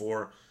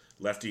 4.4.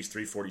 Lefties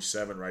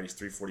 347, righties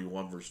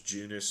 341 versus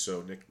Junis.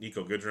 So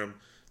Nico Goodrum,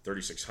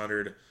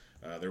 3,600.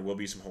 There will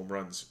be some home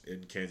runs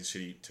in Kansas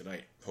City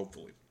tonight,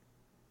 hopefully.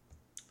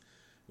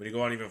 When you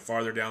go on even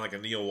farther down, like a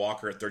Neil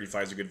Walker at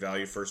 35 is a good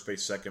value. First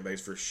base, second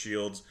base for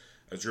Shields.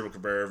 Asdrubal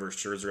Cabrera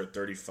versus Scherzer at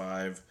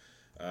 35.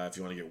 If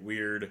you want to get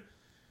weird.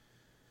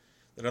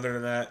 Then other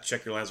than that,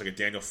 check your lines like a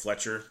Daniel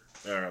Fletcher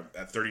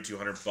at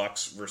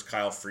 $3,200 versus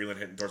Kyle Freeland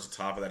hitting towards the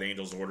top of that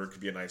Angels order.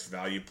 Could be a nice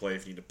value play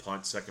if you need to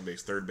punt second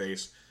base, third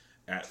base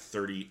at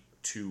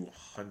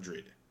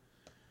 $3,200.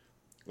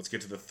 Let's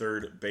get to the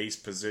third base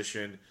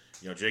position.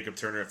 Jacob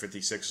Turner at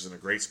 56 is in a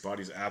great spot.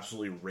 He's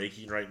absolutely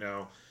raking right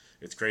now.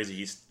 It's crazy.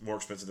 He's more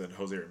expensive than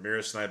Jose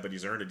Ramirez tonight, but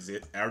he's earned it. He's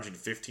averaging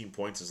 15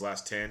 points his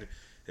last 10.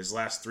 His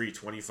last 3,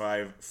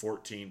 25,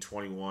 14,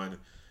 21.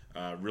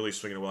 Really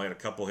swinging well. He had a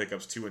couple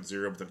hiccups,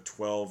 2-0, but then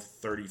 12,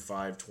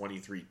 35,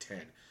 23,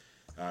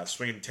 10.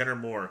 Swinging 10 or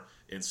more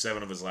in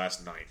 7 of his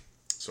last 9.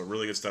 So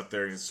really good stuff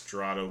there against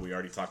Toronto. We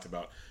already talked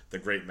about the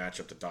great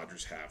matchup the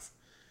Dodgers have.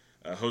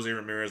 Jose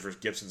Ramirez versus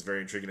Gibson's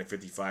very intriguing at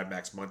 55.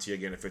 Max Muncy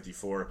again at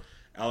 54.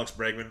 Alex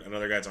Bregman,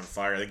 another guy's on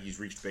fire. I think he's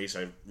reached base.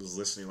 I was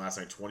listening last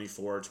night,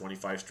 24,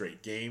 25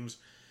 straight games.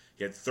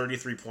 He had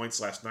 33 points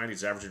last night.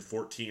 He's averaging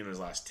 14 in his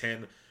last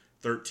 10,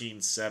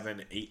 13,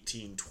 7,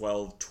 18,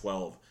 12,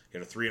 12. He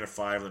had a 3 and a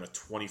 5, then a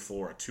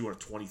 24, a 2 and a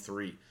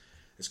 23.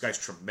 This guy's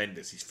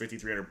tremendous. He's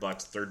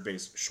 $5,300, third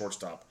base,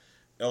 shortstop,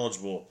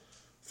 eligible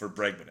for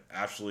Bregman.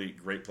 Absolutely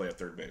great play at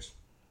third base.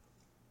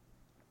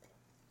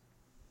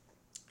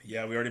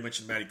 Yeah, we already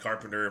mentioned Matty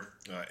Carpenter.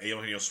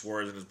 Eugenio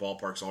Suarez in his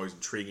ballpark is always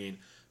intriguing.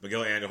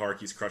 Miguel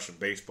Andujar's crushing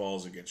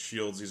baseballs against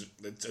Shields.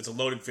 It's a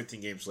loaded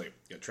 15-game slate.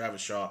 You got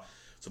Travis Shaw.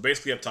 So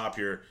basically up top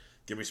here,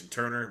 give me some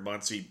Turner,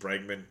 Muncy,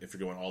 Bregman if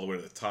you're going all the way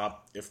to the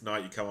top. If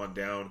not, you come on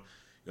down.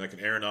 Like an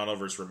Arenado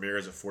versus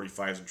Ramirez at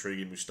 45 is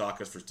intriguing.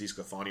 Moustakas versus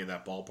DeSclafani in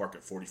that ballpark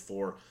at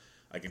 44.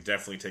 I can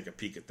definitely take a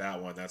peek at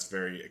that one. That's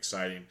very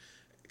exciting.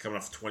 Coming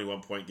off a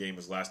 21-point game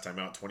his last time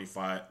out,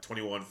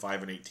 21,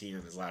 5, and 18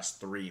 in his last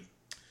 3.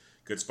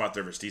 Good spot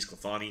there versus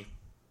DeSclafani.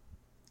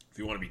 If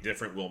you want to be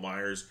different, Will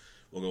Myers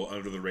will go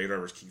under the radar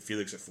versus King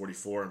Felix at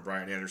 44 and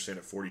Brian Anderson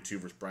at 42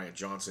 versus Brian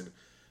Johnson.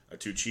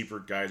 Two cheaper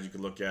guys you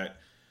can look at.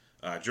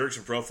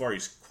 Jurickson Profar,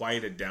 he's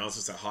quieted down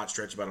since that hot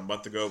stretch about a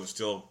month ago, but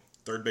still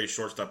third base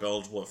shortstop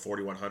eligible at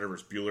 4,100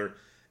 versus Buehler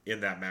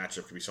in that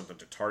matchup could be something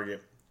to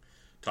target.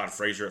 Todd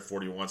Frazier at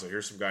 41. So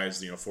here's some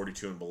guys,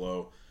 42 and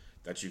below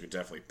that you could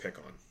definitely pick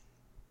on.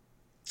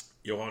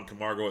 Johan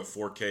Camargo at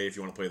 4K if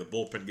you want to play the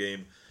bullpen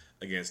game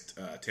against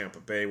Tampa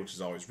Bay, which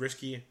is always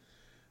risky.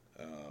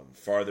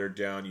 Farther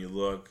down you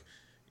look,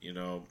 you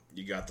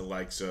got the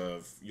likes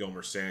of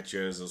Yolmer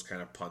Sanchez, those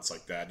kind of punts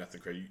like that.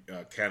 Nothing crazy.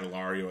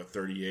 Candelario at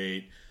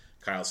 38,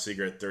 Kyle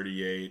Seager at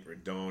 38,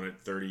 Rendon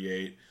at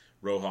 38,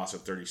 Rojas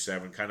at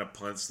 37. Kind of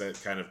punts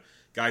that kind of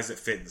guys that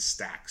fit in the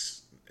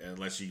stacks.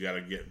 Unless you got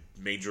to get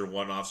major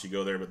one-offs, you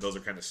go there. But those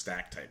are kind of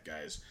stack-type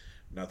guys.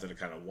 Nothing to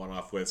kind of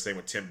one-off with. Same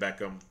with Tim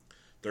Beckham,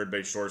 third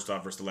base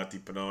shortstop versus the lefty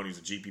Pannone. He's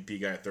a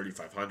GPP guy at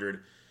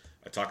 3,500.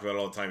 I talk about it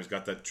all the time. He's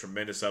got that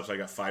tremendous upside.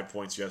 Got 5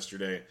 points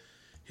yesterday.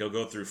 He'll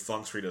go through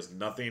funks where he does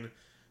nothing,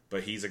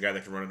 but he's a guy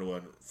that can run into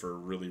one for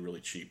really,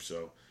 really cheap.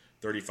 So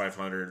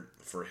 3,500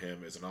 for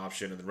him is an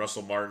option. And then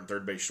Russell Martin,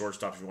 third base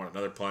shortstop, if you want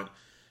another punt.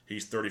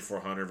 He's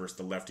 3,400 versus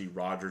the lefty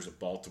Rogers of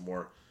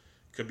Baltimore.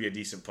 Could be a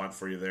decent punt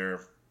for you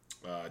there.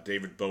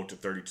 David Boat at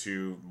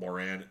 32,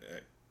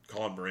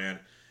 Colin Moran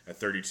at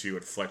 32,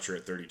 and Fletcher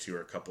at 32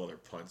 are a couple other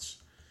punts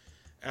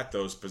at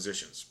those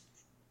positions.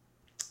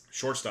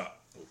 Shortstop.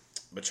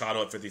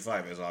 Machado at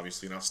 55 is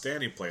obviously an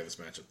outstanding play in this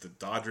matchup. The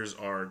Dodgers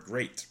are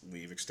great.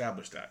 We've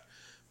established that.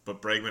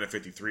 But Bregman at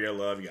 53 I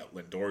love. You got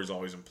Lindor who's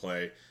always in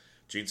play.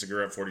 Gene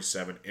Segura at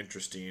 47,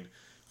 interesting.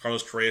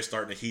 Carlos Correa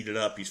starting to heat it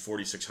up. He's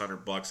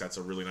 $4,600. That's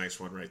a really nice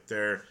one right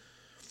there.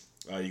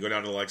 You go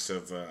down to the likes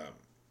of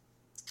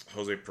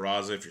Jose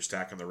Peraza if you're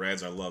stacking the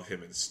Reds. I love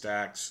him in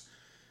stacks.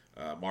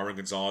 Marvin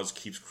Gonzalez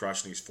keeps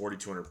crushing. He's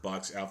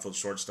 $4,200. Outfield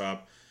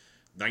shortstop.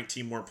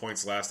 19 more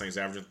points last night. He's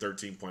averaging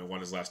 13.1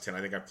 his last 10. I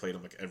think I played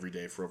him like every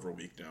day for over a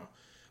week now.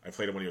 I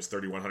played him when he was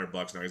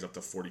 $3,100. Now he's up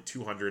to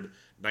 4,200.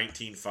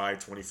 19, 5,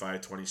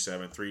 25,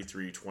 27, 3,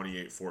 3,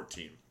 28,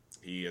 14.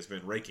 He has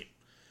been raking.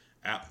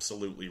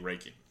 Absolutely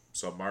raking.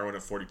 So Marwin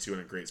at 42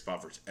 in a great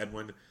spot versus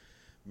Edwin.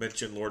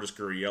 Mentioned Lourdes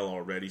Gurriel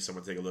already.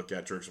 Someone take a look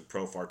at. Jurickson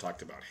Profar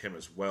talked about him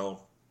as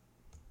well.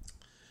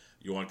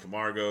 Yohan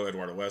Camargo,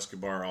 Eduardo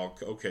Escobar, all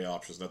okay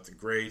options. Nothing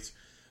great.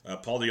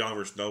 Paul DeJong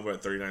versus Nova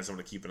at 39.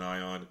 Someone to keep an eye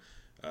on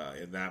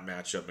in that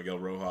matchup. Miguel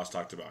Rojas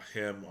talked about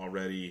him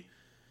already.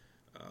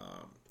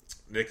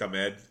 Nick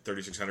Ahmed,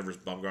 3,600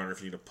 versus Bumgarner if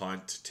you need a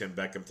punt. Tim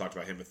Beckham talked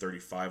about him at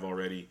 35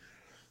 already.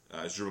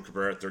 Asdrubal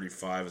Cabrera at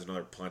 35 is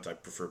another punt. I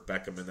prefer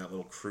Beckham in that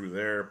little crew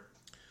there.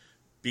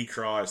 B.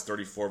 Craw is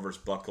 34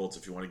 versus Buchholz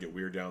if you want to get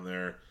weird down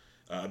there.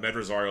 Ahmed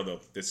Rosario,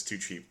 though, it's too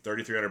cheap.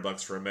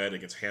 $3,300 for Ahmed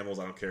against Hamels.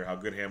 I don't care how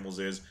good Hamels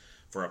is.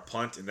 For a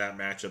punt in that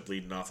matchup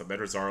leading off,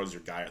 Ahmed Rosario is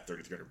your guy at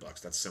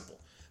 $3,300. That's simple.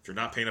 If you're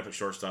not paying up at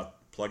shortstop,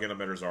 plug in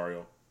Ahmed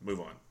Rosario, move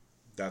on.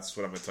 That's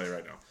what I'm going to tell you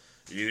right now.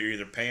 You're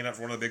either paying up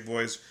for one of the big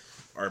boys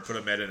or put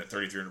Ahmed in at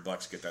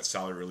 $3,300, get that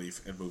salary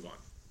relief, and move on.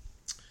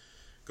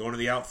 Going to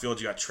the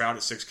outfield, you got Trout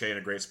at 6K in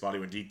a great spot. He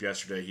went deep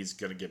yesterday. He's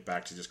going to get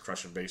back to just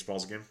crushing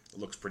baseballs again. It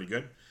looks pretty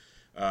good.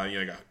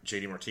 You got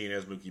JD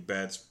Martinez, Mookie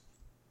Betts,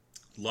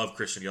 Love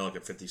Christian Yelich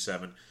at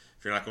 57.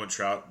 If you're not going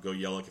Trout, go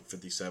Yelich at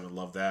 57.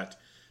 Love that.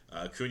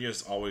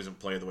 Acuna's always in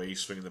play the way he's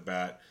swinging the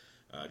bat.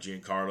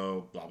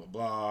 Giancarlo, blah, blah,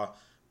 blah.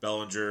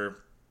 Bellinger,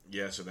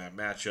 yes, in that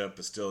matchup,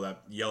 but still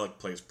that Yelich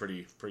plays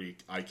pretty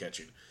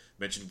eye-catching.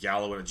 Mentioned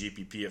Gallo in a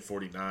GPP at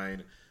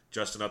 49.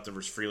 Justin Upton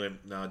versus Freeland.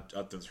 Now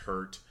Upton's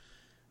hurt.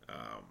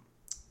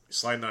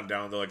 Sliding on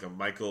down, though, like a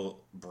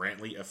Michael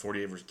Brantley at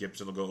 48 versus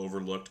Gibson will go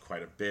overlooked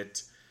quite a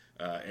bit.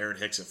 Aaron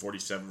Hicks at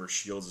 47 versus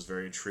Shields is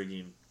very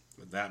intriguing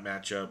in that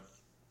matchup.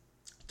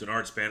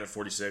 Denard Span at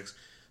 46.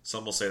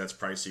 Some will say that's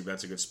pricey, but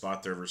that's a good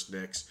spot there versus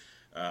Knicks.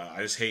 I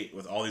just hate,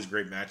 with all these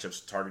great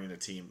matchups, targeting a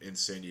team in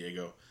San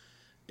Diego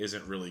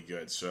isn't really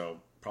good. So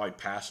probably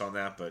pass on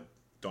that, but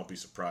don't be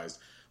surprised.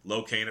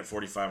 Low Kane at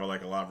 45 I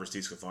like a lot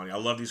versus DeSclafani. I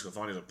love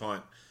DeSclafani as a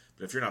punt,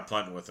 but if you're not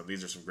punting with him,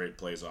 these are some great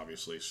plays,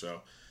 obviously.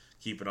 So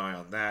keep an eye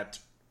on that.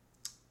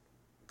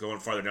 Going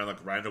farther down,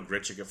 like Randall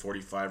Grichuk at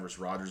 45 versus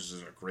Rodgers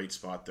is a great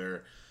spot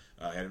there.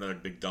 Had another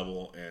big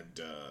double,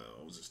 and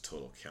what was his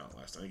total count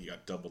last night? I think he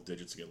got double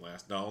digits again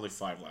only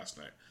 5 last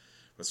night.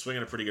 But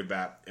swinging a pretty good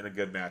bat in a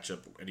good matchup,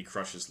 and he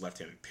crushes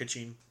left-handed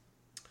pitching.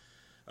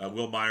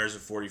 Will Myers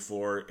at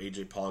 44,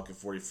 AJ Pollock at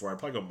 44. I'd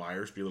probably go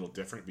Myers, be a little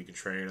different, be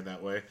contrarian in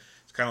that way.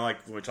 It's kind of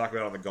like when we talk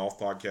about it on the golf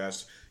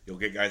podcast, you'll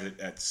get guys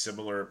at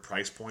similar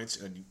price points,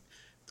 and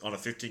on a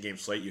 15-game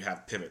slate, you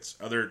have pivots.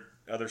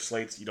 Other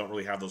slates, you don't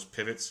really have those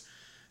pivots.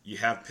 You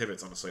have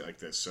pivots on a slate like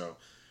this. So,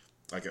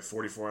 like at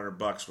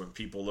 $4,400, when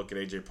people look at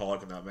AJ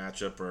Pollock in that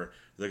matchup, or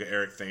look at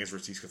Eric Thames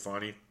versus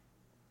DeSclafani,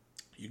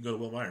 you can go to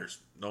Will Myers.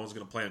 No one's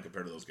going to play him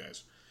compared to those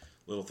guys.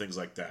 Little things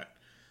like that.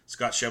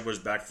 Scott Schebler's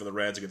back for the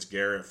Reds against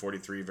Garrett at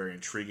 43, very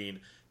intriguing.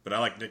 But I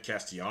like Nick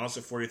Castellanos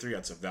at 43.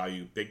 That's a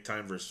value big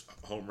time versus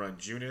home run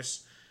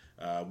Junis.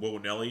 Will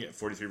Nelly at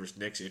 43 versus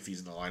Knicks. If he's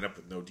in the lineup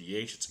with no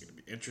DH, it's going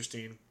to be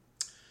interesting.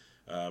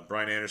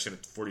 Brian Anderson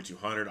at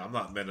 4,200. I'm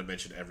not meant to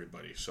mention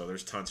everybody, so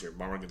there's tons here.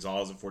 Marwin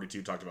Gonzalez at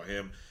 42. Talked about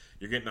him.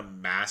 You're getting a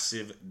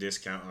massive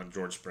discount on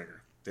George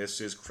Springer. This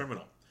is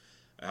criminal.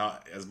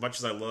 As much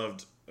as I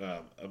loved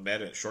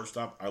Ahmed at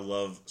shortstop, I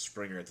love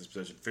Springer at this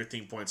position.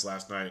 15 points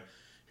last night.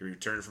 He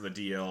returned from the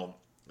DL,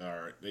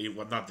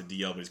 not the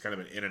DL, but he's kind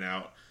of been in and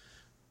out.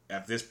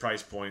 At this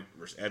price point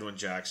versus Edwin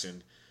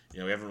Jackson, we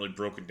haven't really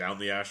broken down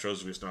the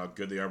Astros. We just know how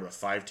good they are. But a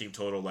 5-team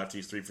total,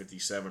 lefties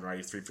 357,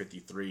 righties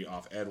 353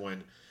 off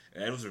Edwin.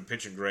 And Edwin's been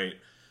pitching great.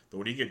 But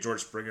when you get George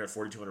Springer at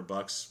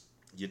 $4,200,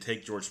 you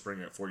take George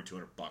Springer at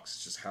 $4,200.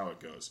 It's just how it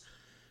goes.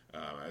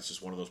 That's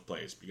just one of those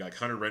plays. You got like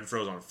Hunter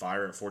Renfroe's on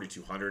fire at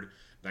 $4,200.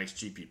 Nice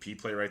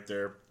GPP play right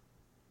there.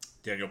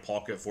 Daniel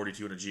Palka at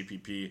 42 in a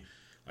GPP.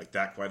 Like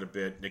that quite a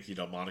bit. Nicky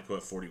Delmonico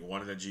at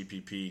 41 in a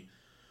GPP.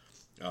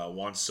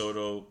 Juan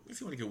Soto, if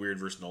you want to get weird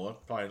versus Nola.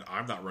 Probably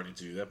I'm not running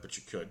to do that, but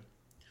you could.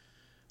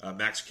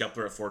 Max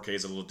Kepler at 4K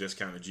is a little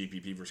discount in a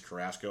GPP versus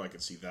Carrasco. I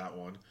can see that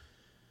one.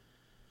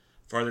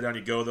 Farther down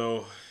you go,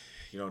 though.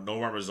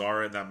 Nomar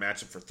Mazara in that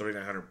matchup for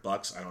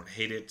 $3,900. I don't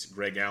hate it.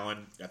 Greg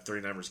Allen at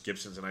 39 versus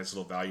Gibson's a nice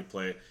little value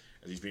play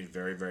as he's being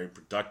very, very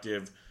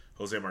productive.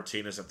 Jose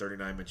Martinez at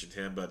 39, mentioned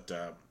him, but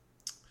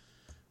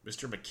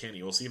Mr.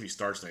 McKinney, we'll see if he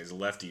starts tonight. He's a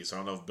lefty, so I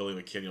don't know if Billy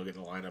McKinney will get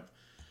in the lineup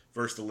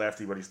versus the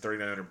lefty, but he's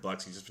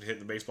 $3,900. He's just been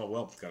hitting the baseball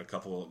well.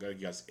 He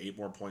got 8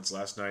 more points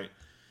last night.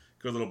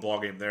 Good little ball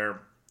game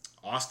there.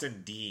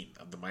 Austin Dean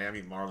of the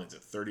Miami Marlins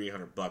at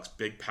 $3,800.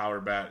 Big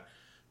power bat.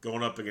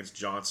 Going up against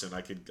Johnson,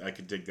 I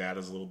could dig that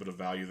as a little bit of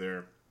value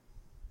there.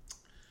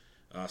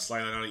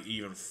 Sliding on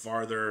even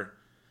farther,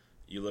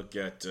 you look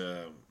at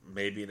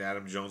maybe an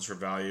Adam Jones for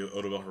value.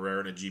 Odubel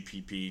Herrera in a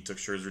GPP. Took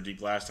Scherzer deep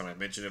last time. I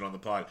mentioned it on the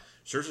pod.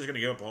 Scherzer's going to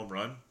give up a home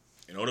run,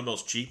 and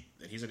Odubel's cheap,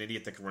 and he's an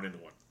idiot that can run into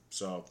one.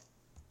 So,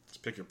 let's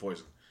pick your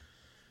poison.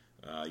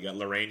 You got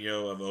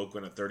Loreno of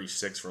Oakland at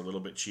 36 for a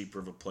little bit cheaper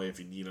of a play if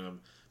you need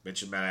him.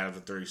 Mentioned Matt Adams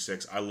at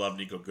 36. I love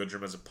Nico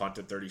Goodrum as a punt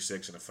at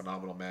 36 in a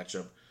phenomenal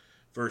matchup.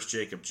 First,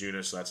 Jacob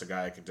Junis, so that's a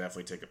guy I can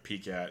definitely take a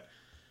peek at.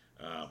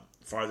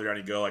 Farther down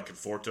you go, like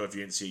Conforto, if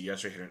you didn't see it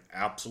yesterday, hit an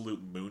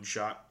absolute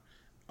moonshot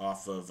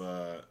off of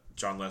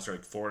John Lester,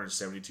 like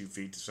 472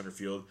 feet to center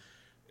field.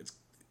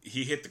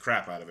 He hit the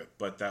crap out of it,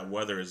 but that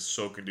weather is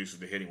so conducive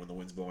to hitting when the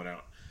wind's blowing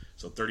out.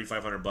 So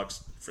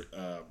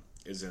 $3,500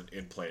 is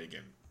in play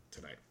again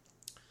tonight.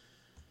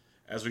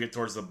 As we get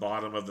towards the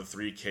bottom of the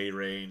 3K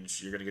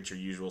range, you're going to get your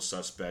usual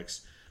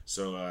suspects.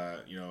 So,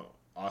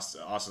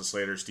 Austin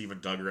Slater, Steven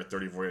Duggar at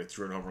 34, he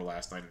threw an homer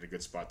last night in a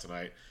good spot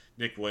tonight.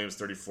 Nick Williams,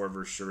 34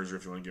 versus Scherzer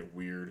if you want to get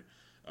weird.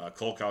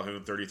 Cole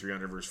Calhoun,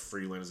 3,300 versus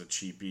Freeland is a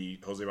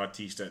cheapie. Jose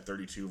Bautista at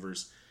 32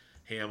 versus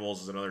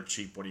Hamels is another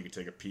cheap one you can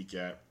take a peek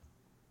at.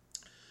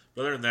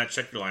 But other than that,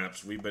 check your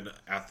lineups. We've been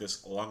at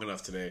this long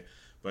enough today.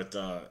 But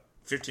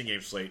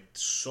 15-game slate,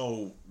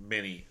 so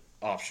many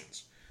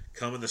options.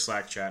 Come in the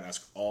Slack chat,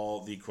 ask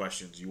all the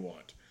questions you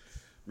want.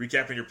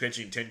 Recapping your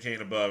pitching, 10K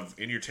and above.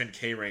 In your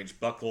 10K range,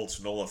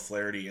 Buchholz, Nola,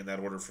 Flaherty in that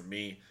order for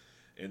me.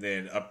 And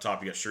then up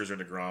top, you got Scherzer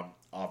and DeGrom.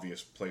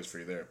 Obvious plays for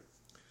you there.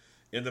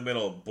 In the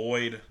middle,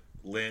 Boyd,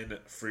 Lynn,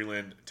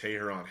 Freeland,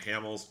 Teheran,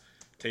 Hamels.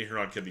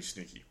 Teheran could be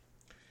sneaky.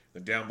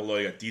 Then down below,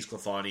 you got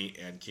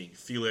DeSclafani and King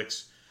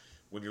Felix.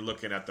 when you're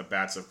looking at the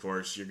bats, of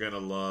course, you're going to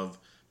love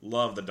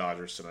the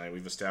Dodgers tonight.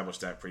 We've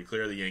established that pretty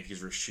clear. The Yankees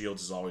versus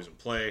Shields is always in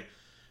play.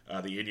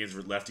 The Indians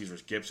versus lefties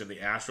versus Gibson. The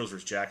Astros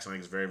versus Jackson, I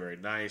think, is very, very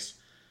nice.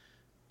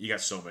 You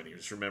got so many.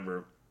 Just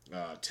remember,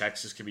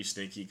 Texas can be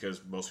sneaky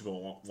because most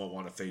people won't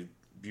want to fade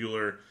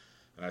Buehler.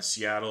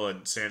 Seattle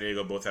and San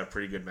Diego both have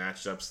pretty good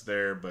matchups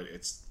there, but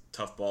it's a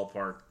tough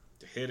ballpark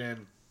to hit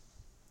in.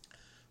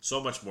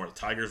 So much more. The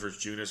Tigers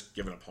versus Junis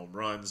giving up home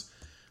runs.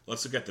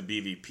 Let's look at the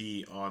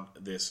BVP on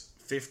this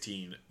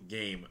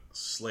 15-game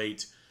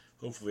slate.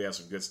 Hopefully we have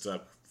some good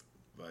stuff,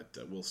 but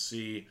we'll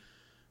see.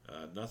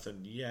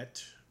 Nothing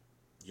yet.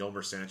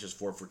 Yolmer Sanchez,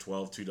 4 for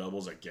 12, 2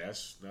 doubles, I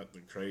guess.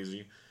 Nothing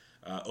crazy.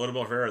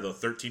 Odubel Herrera, though,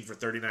 13 for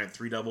 39,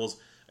 3 doubles,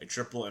 a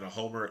triple, and a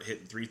homer,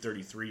 hitting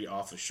 333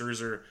 off of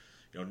Scherzer.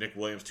 Nick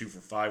Williams, 2 for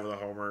 5 with a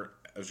homer.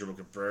 Asdrubal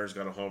Cabrera's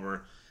got a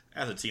homer.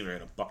 As a team, they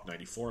had a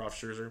 $194 off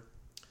Scherzer.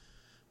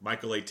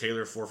 Michael A.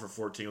 Taylor, 4 for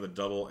 14 with a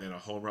double and a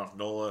homer off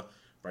Nola.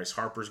 Bryce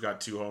Harper's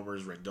got 2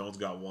 homers. Rendon's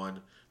got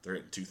 1. They're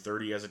hitting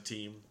 230 as a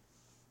team.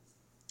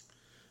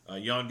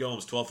 Yan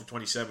Gomes, 12 for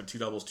 27, 2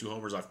 doubles, 2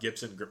 homers off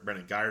Gibson.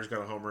 Brendan Geyer's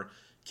got a homer.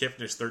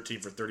 Kipnis,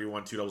 13 for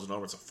 31, 2 doubles and a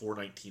homer. It's a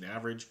 .419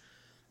 average.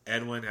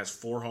 Edwin has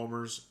 4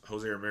 homers.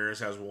 Jose Ramirez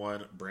has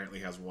 1.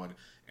 Brantley has 1.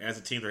 As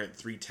a team, they're hitting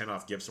 .310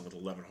 off Gibson with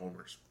 11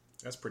 homers.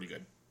 That's pretty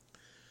good.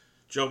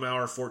 Joe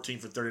Mauer, 14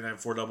 for 39,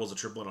 4 doubles, a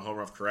triple, and a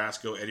homer off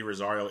Carrasco. Eddie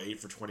Rosario, 8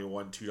 for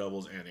 21, 2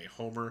 doubles, and a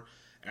homer.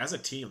 As a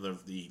team,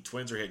 the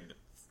Twins are hitting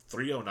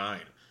 .309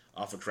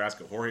 off of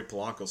Carrasco. Jorge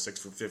Polanco,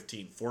 6 for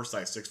 15.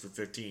 Forsythe, 6 for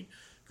 15.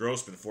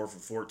 Grossman, 4 for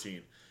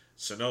 14.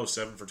 Sano,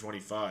 7 for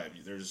 25.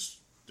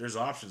 There's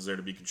options there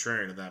to be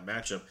contrarian in that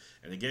matchup.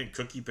 And again,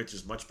 Cookie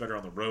pitches much better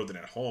on the road than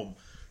at home.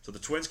 So the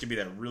Twins can be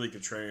that really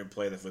contrarian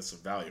play that with some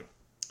value.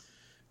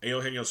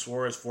 Eugenio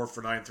Suarez, 4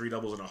 for 9, 3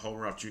 doubles, and a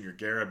homer off Junior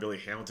Guerra. Billy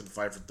Hamilton,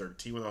 5 for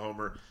 13 with a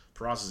homer.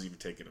 Peraza's even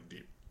taking him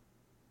deep.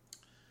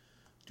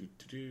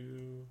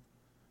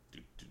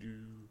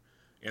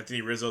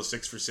 Anthony Rizzo,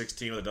 6 for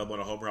 16 with a double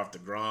and a homer off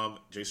DeGrom.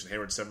 Jason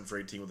Hayward, 7 for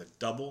 18 with a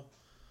double.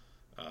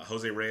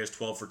 Jose Reyes,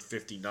 12 for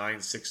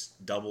 59, 6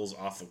 doubles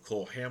off of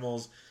Cole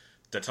Hamels.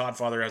 The Todd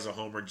Father has a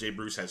homer. Jay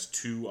Bruce has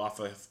 2 off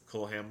of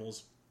Cole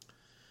Hamels.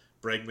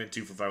 Bregman,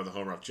 2 for 5 with a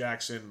homer off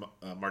Jackson.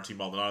 Martin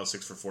Maldonado,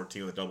 6 for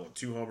 14 with a double and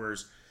 2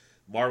 homers.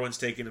 Marwin's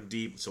taking him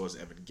deep, so is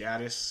Evan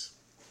Gattis.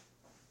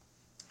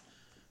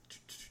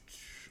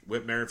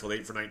 Whit Merrifield,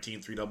 8 for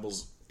 19, 3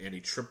 doubles and a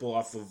triple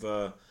off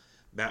of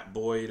Matt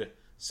Boyd.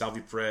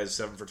 Salvi Perez,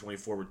 7 for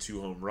 24 with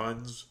 2 home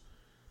runs.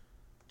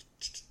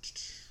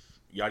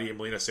 Yadier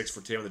Molina, 6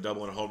 for 10 with a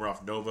double and a homer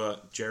off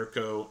Nova.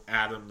 Jericho,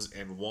 Adams,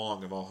 and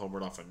Wong have all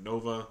homered off of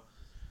Nova.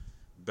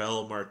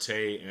 Bell, Marte,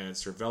 and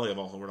Cervelli have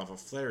all homered off of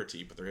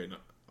Flaherty, but they're hitting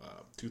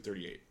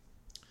 .238.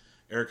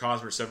 Eric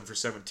Hosmer, 7 for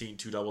 17,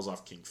 2 doubles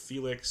off King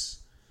Felix.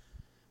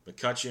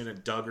 McCutcheon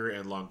and Duggar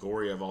and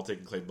Longoria have all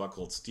taken Clay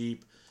Buchholz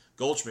deep.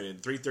 Goldschmidt in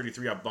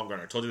 .333 off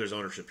Bumgarner. I told you there's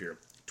ownership here.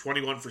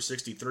 21 for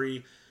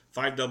 63,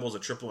 5 doubles, a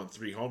triple, and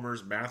 3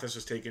 homers. Mathis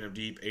has taken him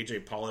deep.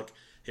 AJ Pollock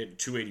hitting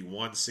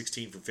 .281,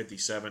 16 for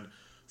 57,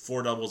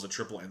 4 doubles, a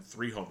triple, and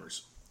 3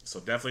 homers. So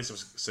definitely some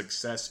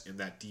success in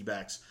that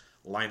D-backs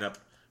lineup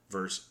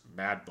versus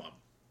Mad Bum.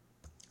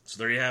 So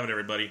there you have it,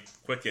 everybody.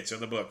 Quick hits in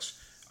the books.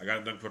 I got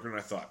it done quicker than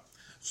I thought.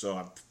 So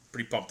I'm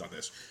pretty pumped on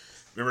this.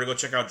 Remember to go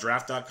check out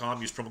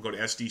draft.com. Use promo code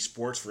SD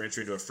Sports for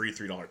entry into a free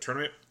 $3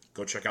 tournament.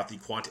 Go check out the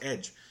Quant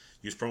Edge.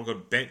 Use promo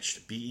code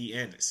BENCHED,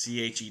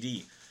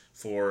 BENCHED,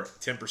 for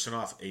 10%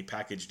 off a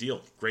package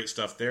deal. Great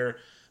stuff there.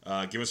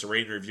 Give us a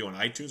rating and review on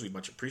iTunes. We'd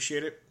much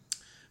appreciate it.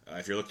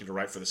 If you're looking to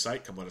write for the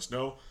site, come let us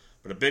know.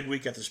 But a big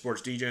week at the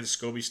Sports DGen.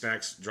 Scobie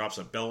Snacks drops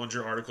a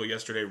Bellinger article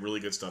yesterday. Really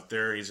good stuff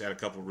there. He's had a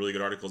couple of really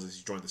good articles as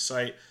he's joined the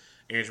site.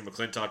 Andrew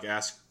McClintock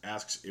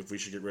asks if we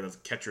should get rid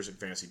of catchers in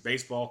fantasy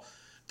baseball.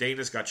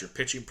 Dana's got your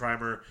pitching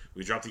primer.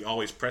 We dropped the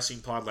Always Pressing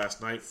pod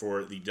last night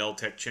for the Dell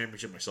Tech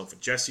Championship, myself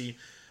and Jesse.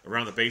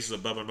 Around the Bases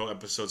of Bubba and Mo,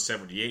 episode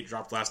 78,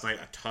 dropped last night.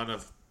 A ton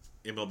of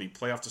MLB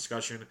playoff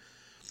discussion.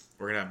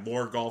 We're going to have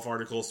more golf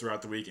articles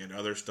throughout the week and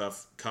other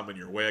stuff coming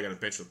your way. I got a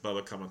Bench with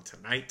Bubba coming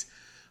tonight.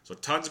 So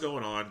tons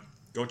going on.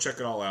 Go check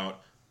it all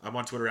out. I'm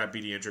on Twitter at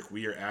BDintric.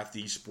 We are at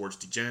the Sports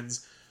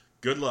Degens.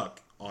 Good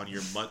luck on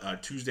your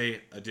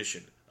Tuesday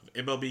edition of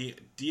MLB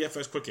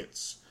DFS Quick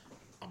Hits.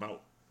 I'm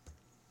out.